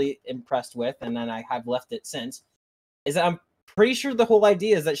was really impressed with, and then I have left it since. Is that I'm pretty sure the whole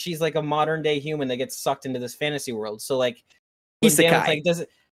idea is that she's like a modern day human that gets sucked into this fantasy world. So like, when Dan was Isekai. like,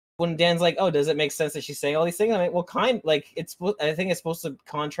 when Dan's like, oh, does it make sense that she's saying all these things? I'm like, well, I think it's supposed to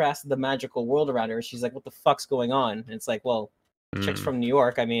contrast the magical world around her. She's like, what the fuck's going on? And it's like, well, chick's Mm. from New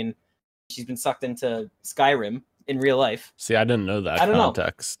York. I mean, she's been sucked into Skyrim in real life. See, I didn't know that I don't know.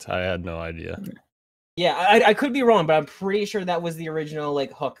 context. I had no idea. Yeah, I could be wrong, but I'm pretty sure that was the original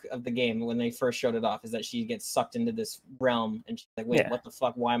like hook of the game when they first showed it off. Is that she gets sucked into this realm and she's like, wait, Yeah. what the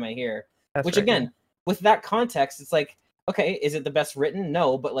fuck? Why am I here? That's Which right, yeah. again, with that context, it's like, okay, is it the best written?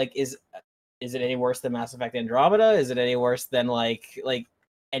 No, but like, is it any worse than Mass Effect Andromeda? Is it any worse than like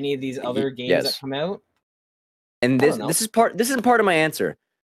any of these other games yes. that come out? And I this don't know. this is part of my answer.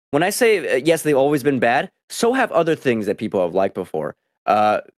 When I say yes, they've always been bad, so have other things that people have liked before.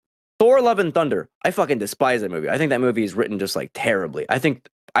 Thor: Love and Thunder. I fucking despise that movie. I think that movie is written just like terribly. I think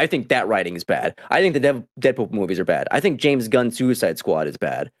that writing is bad. I think the Deadpool movies are bad. I think James Gunn's Suicide Squad is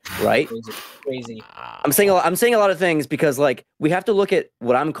bad. Right? Crazy. I'm saying a lot of things because like we have to look at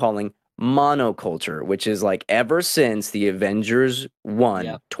what I'm calling monoculture, which is like ever since the Avengers 1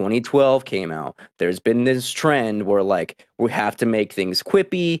 Yep. 2012 came out, there's been this trend where like we have to make things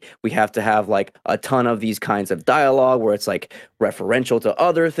quippy, we have to have like a ton of these kinds of dialogue where it's like referential to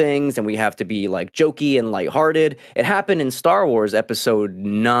other things, and we have to be like jokey and lighthearted. It happened in Star Wars Episode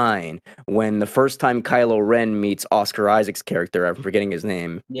 9 when the first time Kylo Ren meets Oscar Isaac's character, I'm forgetting his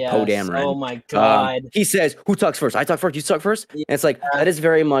name, Poe Yes. Dameron. Oh my god. He says, "Who talks first? I talk first. You talk first." And it's like that is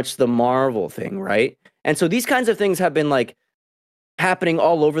very much the Marvel thing, right? And so these kinds of things have been like happening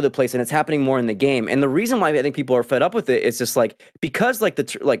all over the place, and it's happening more in the game. And the reason why I think people are fed up with it is just like because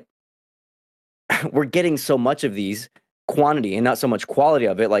like we're getting so much of these quantity and not so much quality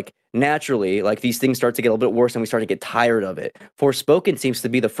of it. Like naturally, like these things start to get a little bit worse, and we start to get tired of it. Forspoken seems to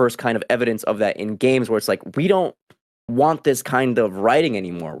be the first kind of evidence of that in games where it's like we don't want this kind of writing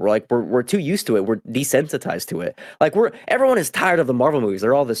anymore. We're too used to it. We're desensitized to it. Like everyone is tired of the Marvel movies.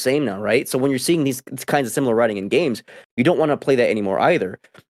 They're all the same now, right? So when you're seeing these kinds of similar writing in games, you don't want to play that anymore either.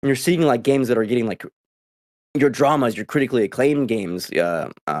 And you're seeing like games that are getting like your dramas, your critically acclaimed games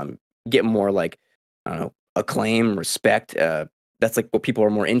get more like I don't know, acclaim, respect. That's like what people are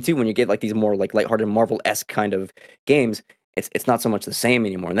more into when you get like these more like lighthearted Marvel-esque kind of games. It's not so much the same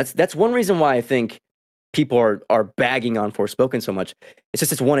anymore. And that's one reason why I think people are bagging on Forspoken so much. It's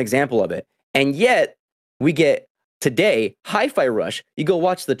just one example of it. And yet we get today Hi-Fi Rush. You go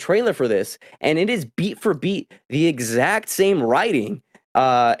watch the trailer for this, and it is beat for beat the exact same writing.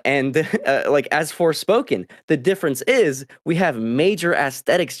 And like as Forspoken, the difference is we have major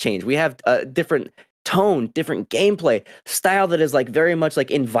aesthetics change. We have different tone, different gameplay style that is like very much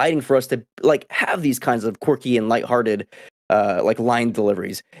like inviting for us to like have these kinds of quirky and lighthearted like line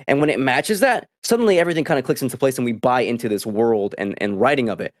deliveries. And when it matches that, suddenly everything kind of clicks into place and we buy into this world and writing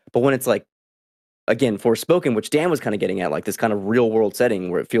of it. But when it's like, again, Forspoken, which Dan was kind of getting at, like this kind of real world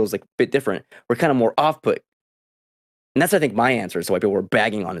setting where it feels like a bit different, we're kind of more off put. And that's, I think, my answer as to why people were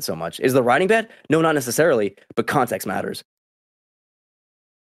bagging on it so much. Is the writing bad? No, not necessarily, but context matters.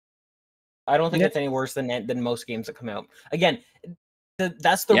 I don't think it's any worse than most games that come out. Again,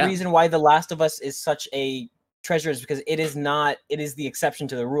 that's the Yeah. reason why The Last of Us is such a treasure, is because it is the exception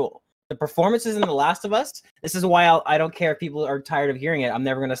to the rule. The performances in The Last of Us, this is why I don't care if people are tired of hearing it. I'm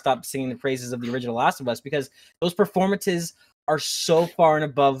never going to stop singing the praises of the original Last of Us, because those performances are so far and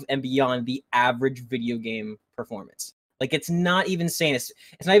above and beyond the average video game performance. Like, it's not even sane. It's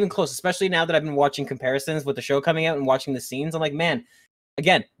not even close, especially now that I've been watching comparisons with the show coming out and watching the scenes. I'm like, man,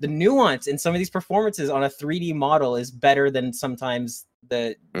 again, the nuance in some of these performances on a 3D model is better than sometimes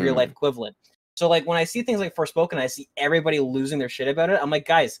the real life equivalent. So like when I see things like Forspoken, I see everybody losing their shit about it. I'm like,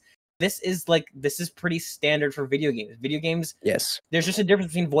 guys, this is pretty standard for video games. Video games, yes, there's just a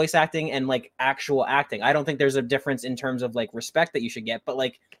difference between voice acting and like actual acting. I don't think there's a difference in terms of like respect that you should get, but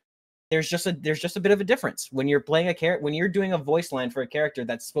like there's just a bit of a difference when you're playing when you're doing a voice line for a character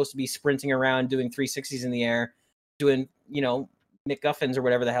that's supposed to be sprinting around, doing 360s in the air, doing, you know, McGuffins or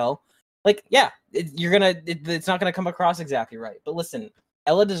whatever the hell. Like, yeah, it's not gonna come across exactly right. But listen,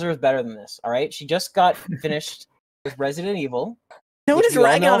 Ella deserves better than this. All right, she just got finished with Resident Evil. No one is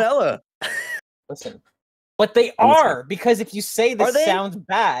ragging on Ella. Listen, but they are, because if you say this sounds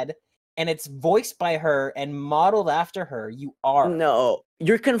bad, and it's voiced by her and modeled after her, you are. No,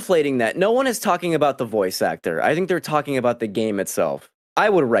 you're conflating that. No one is talking about the voice actor. I think they're talking about the game itself. I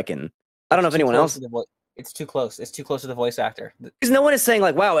would reckon. I don't know if anyone else. It's too close. It's too close to the voice actor. Because no one is saying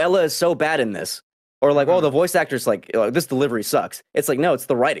like, "Wow, Ella is so bad in this," or like, "Oh, the voice actor's like, this delivery sucks." It's like, no, it's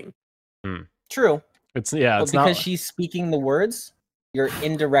the writing. True. It's But it's because not. she's speaking the words, you're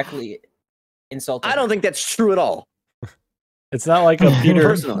indirectly insulting. I don't think that's true at all. It's not like a Peter.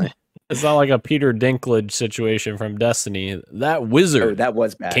 Personally, It's not like a Peter Dinklage situation from Destiny. That wizard that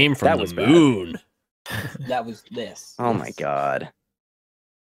was bad. came from that the was bad. moon. That was this. Oh my god,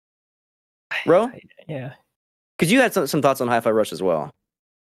 Ro, Yeah. because you had some thoughts on Hi-Fi Rush as well.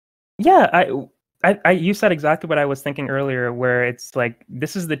 Yeah, you said exactly what I was thinking earlier, where it's like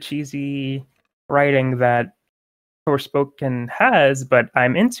this is the cheesy writing that Forspoken has, but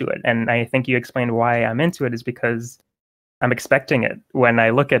I'm into it, and I think you explained why I'm into it is because I'm expecting it when I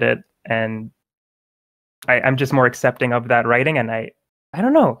look at it, and I'm just more accepting of that writing, and I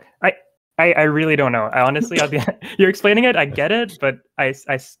don't know, I really don't know. I honestly, you're explaining it, I get it, but I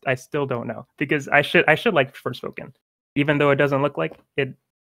still don't know because I should like Forspoken, even though it doesn't look like it.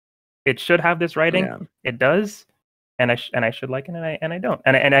 It should have this writing. Yeah. It does, and I should like it, and I don't.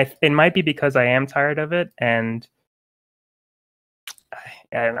 And it might be because I am tired of it, and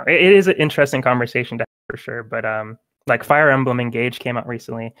I don't know. It is an interesting conversation to have for sure. But like Fire Emblem Engage came out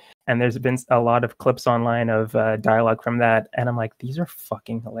recently, and there's been a lot of clips online of dialogue from that, and I'm like, these are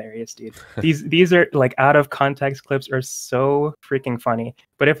fucking hilarious, dude. These are like out of context clips are so freaking funny.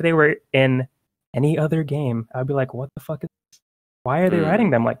 But if they were in any other game, I'd be like, what the fuck is this? Why are they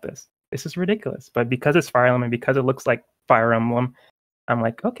writing them like this? This is ridiculous. But because it's Fire Emblem and because it looks like Fire Emblem, I'm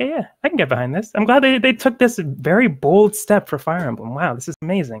like, okay, yeah, I can get behind this. I'm glad they took this very bold step for Fire Emblem. Wow, this is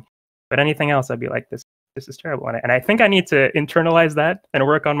amazing. But anything else, I'd be like, this is terrible. And I think I need to internalize that and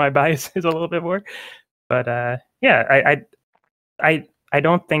work on my biases a little bit more. But yeah, I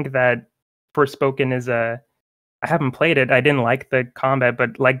don't think that Forspoken is I haven't played it. I didn't like the combat,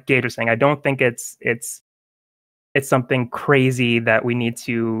 but like Gage was saying, I don't think it's something crazy that we need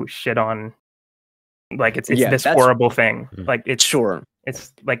to shit on. Like it's this horrible thing. Like it's Sure.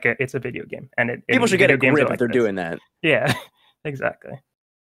 It's like it's a video game, and People should get a video games grip are like if they're this. doing that. Yeah, exactly.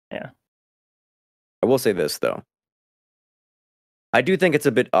 Yeah. I will say this though. I do think it's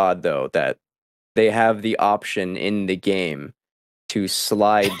a bit odd though that they have the option in the game to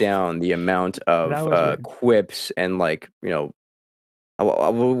slide down the amount That was of weird. quips and like,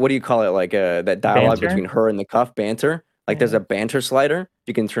 what do you call it? Like that dialogue Banter? between her and the cuff banter. Like there's a banter slider.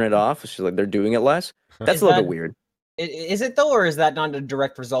 You can turn it off. It's just like they're doing it less. That's Is a little that- bit weird. Is it though, or is that not a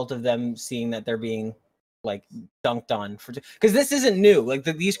direct result of them seeing that they're being like dunked on? Because this isn't new. Like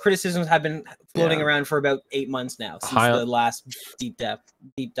these criticisms have been floating Yeah. around for about 8 months now since the last deep dive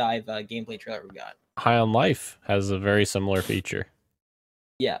gameplay trailer we got. High on Life has a very similar feature.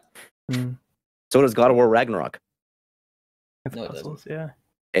 Yeah. So does God of War Ragnarok. It's No, it puzzles, yeah.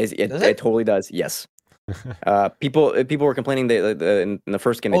 Does It it? totally does. Yes. People were complaining that in the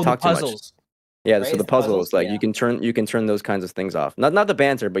first game they Oh, the talked too much. puzzles. Yeah, right? so It's the the puzzles, puzzles, like yeah. you can turn those kinds of things off. Not the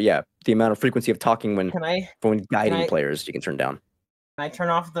banter, but yeah, the amount of frequency of talking when guiding I- players you can turn down. Can I turn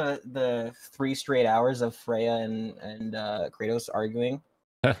off the 3 straight hours of Freya and Kratos arguing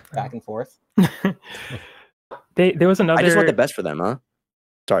back and forth? There was another. I just want the best for them, huh?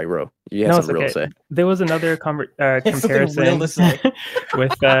 Sorry, Ro. You have No, something real it's to okay. say. There was another Something real comparison to say.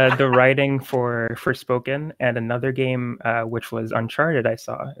 with the writing for Forspoken and another game which was Uncharted. I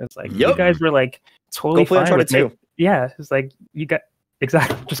saw it was like you Yup. guys were like totally Go play fine Uncharted with 2. Yeah, it's like you got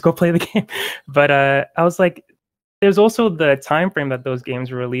exactly just go play the game. But I was like, there's also the time frame that those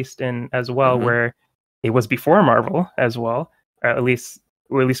games were released in as well, Mhm. where it was before Marvel as well, or at least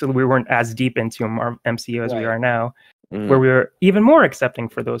we weren't as deep into MCU as we Right. are now. Mhm. Where we were even more accepting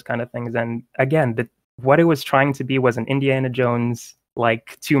for those kind of things. And again, what it was trying to be was an Indiana Jones,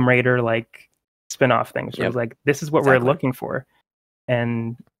 like Tomb Raider, like spin-off thing. So it Yep. was like, this is what Exactly. we're looking for.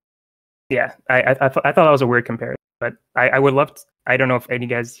 And yeah, I thought that was a weird comparison, but I would love to, I don't know if any of you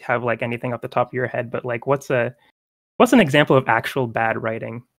guys have like anything off the top of your head, but like what's an example of actual bad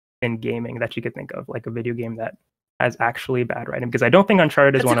writing in gaming that you could think of, like a video game that has actually bad writing? Because I don't think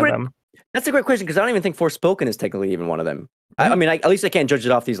Uncharted is That's a one of great- them. That's a great question because I don't even think Forspoken is technically even one of them. I mean, at least I can't judge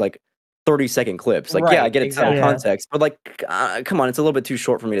it off these like 30-second clips. Like, yeah, I Right, get a ton exactly. of context, but like, come on, it's a little bit too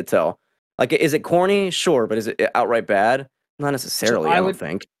short for me to tell. Like, is it corny? Sure, but is it outright bad? Not necessarily. I don't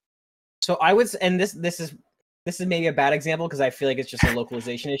think. So I would, and this is maybe a bad example because I feel like it's just a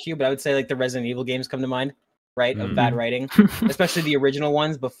localization issue. But I would say like the Resident Evil games come to mind, right? Of bad writing, especially the original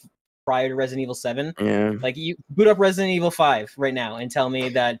ones. prior to Resident Evil 7. Yeah. Like you boot up Resident Evil 5 right now and tell me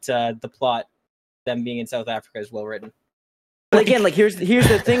that the plot, them being in South Africa, is well written. But again, like here's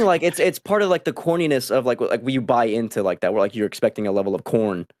the thing, like it's part of like the corniness of like when you buy into like that, where like you're expecting a level of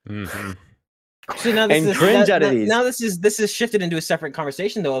corn. Mhm. So now this And is cringe out of these. now this is shifted into a separate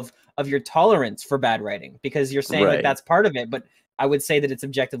conversation though of your tolerance for bad writing, because you're saying Right. like that's part of it, but I would say that it's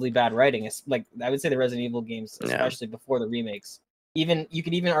objectively bad writing. It's like I would say the Resident Evil games, Yeah. especially before the remakes, even you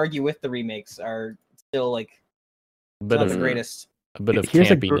could even argue with the remakes, are still like A bit not of the Mhm. greatest. a bit of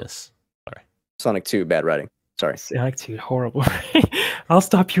Here's a campiness. Sonic 2, bad writing. Sorry. Sonic 2, horrible. I'll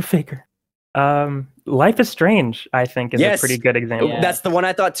stop you, Faker. Life is Strange, I think, is Yes. a pretty good example. Yeah. That's the one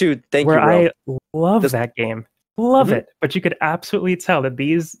I thought too. Thank where you, bro. I love This- that game. Love Mhm. it. But you could absolutely tell that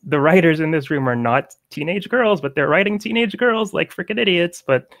the writers in this room are not teenage girls, but they're writing teenage girls like freaking idiots.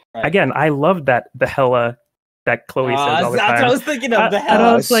 But Right. again, I love that the hella that Chloe says all the That's time. what I was thinking of. The And I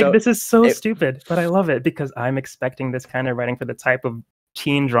hell. was like, So- this is so it- stupid, but I love it because I'm expecting this kind of writing for the type of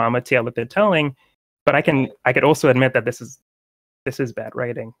teen drama tale that they're telling. But I could also admit that this is bad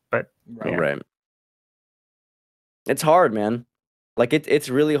writing. But Right. Yeah. Right. It's hard, man. Like it's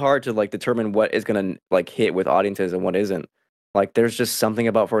really hard to like determine what is gonna like hit with audiences and what isn't. Like there's just something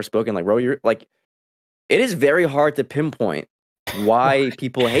about Forspoken. Like, bro, you're like, it is very hard to pinpoint why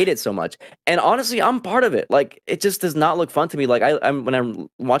people hate it so much. And honestly, I'm part of it. Like, it just does not look fun to me. Like, I'm when I'm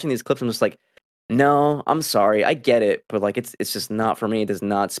watching these clips, I'm just like, no, I'm sorry, I get it, but like, it's just not for me. It does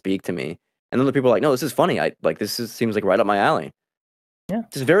not speak to me. And then the people are like, no, this is funny. I like seems like right up my alley. Yeah.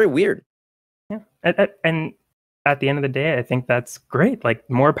 It's very weird. yeah, and at the end of the day, I think that's great. Like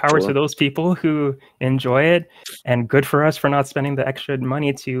more power Sure. to those people who enjoy it, and good for us for not spending the extra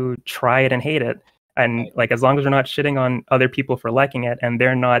money to try it and hate it. And like as long as we're not shitting on other people for liking it, and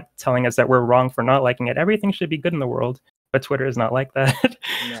they're not telling us that we're wrong for not liking it, everything should be good in the world. But Twitter is not like that,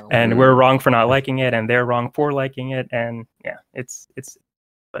 No. and Mhm. we're wrong for not liking it, and they're wrong for liking it. And yeah, it's.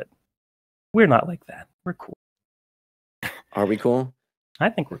 But we're not like that. We're cool. Are we cool? I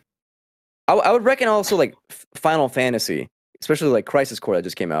think we're. I would reckon also like Final Fantasy, especially like Crisis Core that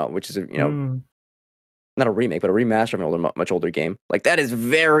just came out, which is a, Mm, not a remake, but a remaster of an older, much older game. Like that is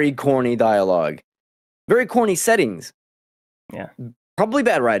very corny dialogue, very corny settings. Yeah. Probably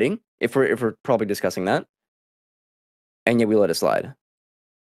bad writing if we're probably discussing that, and yet we let it slide.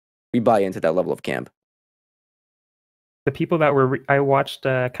 We buy into that level of camp. the people that were I watched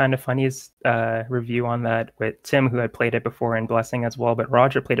Kind of Funny's review on that with Tim, who had played it before, and Blessing as well, but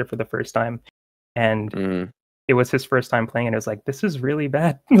Roger played it for the first time, and Mhm. it was his first time playing it. It was like, this is really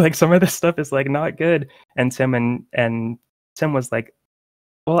bad. Like some of this stuff is like not good. And Tim was like,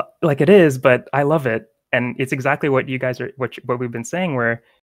 well, like it is, but I love it. And it's exactly what you guys are what we've been saying, where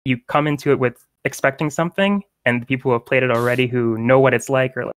you come into it with expecting something, and the people who have played it already who know what it's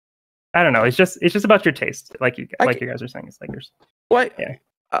like, or like, I don't know. It's just about your taste, like you guys are saying. It's like yours. What? Yeah.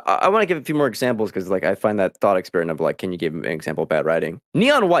 I want to give a few more examples because like I find that thought experiment of like, can you give an example of bad writing?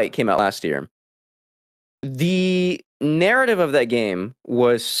 Neon White came out last year. The narrative of that game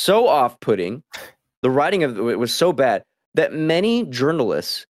was so off-putting. The writing of it was so bad that many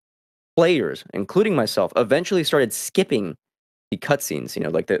journalists, players, including myself, eventually started skipping the cutscenes. You know,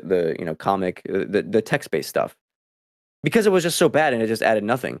 like the comic, the text-based stuff, because it was just so bad and it just added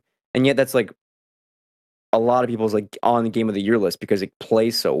nothing. And yet that's like a lot of people's like on the Game of the Year list because it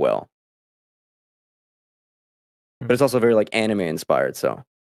plays so well. But it's also very like anime inspired. So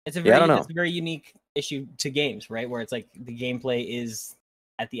It's a Yeah, I very don't know. it's a very unique issue to games, right? Where it's like the gameplay is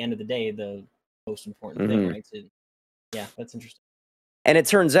at the end of the day the most important thing, Mhm. right? So, yeah, that's interesting. And it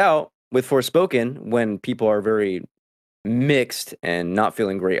turns out with Forspoken, when people are very mixed and not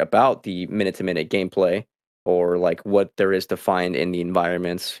feeling great about the minute to minute gameplay or like what there is to find in the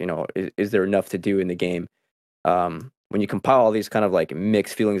environments, is there enough to do in the game? When you compile all these kind of like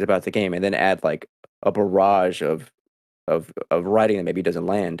mixed feelings about the game and then add like a barrage of writing that maybe doesn't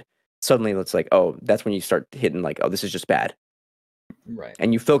land, suddenly it's like, oh, that's when you start hitting like, oh, this is just bad. Right.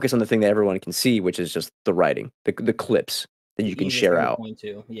 And you focus on the thing that everyone can see, which is just the writing, the clips that you can Easiest share thing to out. point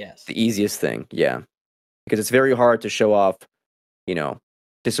to, yes. The easiest thing, yeah, because it's very hard to show off,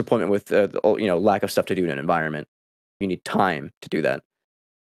 disappointment with lack of stuff to do in an environment. You need time to do that.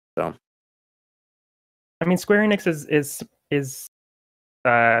 So I mean, Square Enix is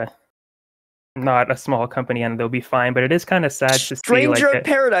not a small company, and they'll be fine. But it is kind of sad to see. Stranger Like, in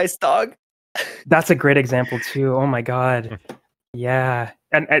Paradise, dog. that's a great example too. Oh my god, yeah,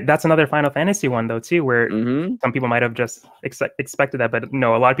 and that's another Final Fantasy one though too, where Mm-hmm. some people might have just expected that, but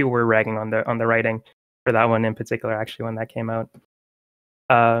no, a lot of people were ragging on the writing for that one in particular. Actually, when that came out,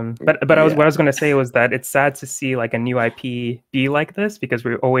 But what I was going to say was that it's sad to see like a new IP be like this, because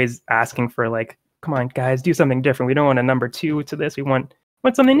we're always asking for like, come on guys, do something different. We don't want a number 2 to this. We want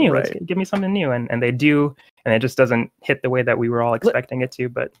something new. Right. Let's give me something new, and they do, and it just doesn't hit the way that we were all expecting it to.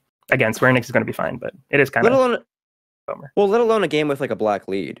 But again, Square Enix is going to be fine, but it is kind of bummer. Well, let alone a game with like a black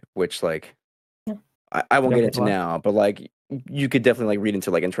lead, which like I won't get into now, but like you could definitely like read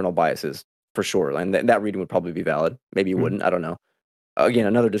into like internal biases for sure, and that reading would probably be valid. Maybe you wouldn't. I don't know. Again,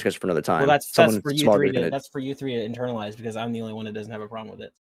 another discussion for another time. Well, that's for you three. to That's for you three to internalize, because I'm the only one that doesn't have a problem with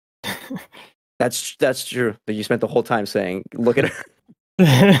it. That's true. That you spent the whole time saying, "Look at her."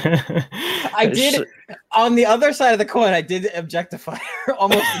 I did. On the other side of the coin, I did objectify her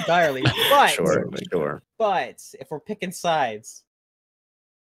almost entirely. But Sure. But if we're picking sides,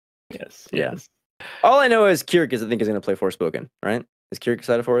 Yes. Yeah. All I know is Kirik I think is going to play Forspoken, right? Is Kirik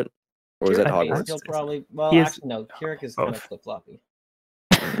excited for it, or is that I think Hogwarts? he'll probably. Well, He is- actually, no. Kirik is kind of both. flip floppy.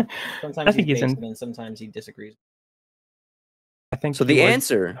 I Sometimes think he's he's in- based, and sometimes he disagrees. I think So he the was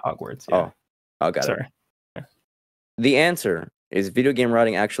answer. Hogwarts. Yeah. Oh, got it. Sorry. The answer is video game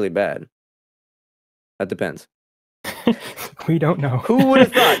writing actually bad. That depends. We don't know. Who would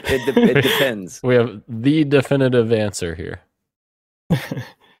have thought? It depends. We have the definitive answer here.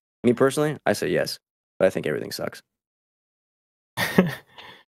 Me personally, I say yes, but I think everything sucks.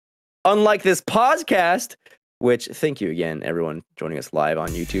 Unlike this podcast, which thank you again, everyone joining us live on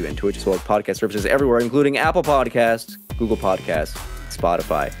YouTube and Twitch, as well as podcast services everywhere, including Apple Podcasts, Google Podcasts,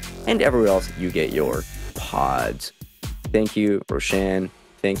 Spotify, and everywhere else you get your pods. Thank you, Roshan.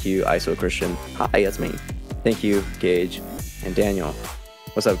 Thank you, ISO Christian. Hi, that's me. Thank you, Gage and Daniel.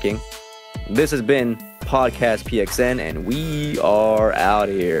 What's up, King? This has been Podcast PXN, and we are out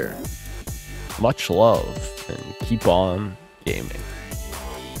here. Much love and keep on gaming.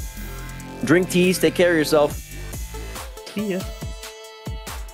 Drink teas, take care of yourself. See ya.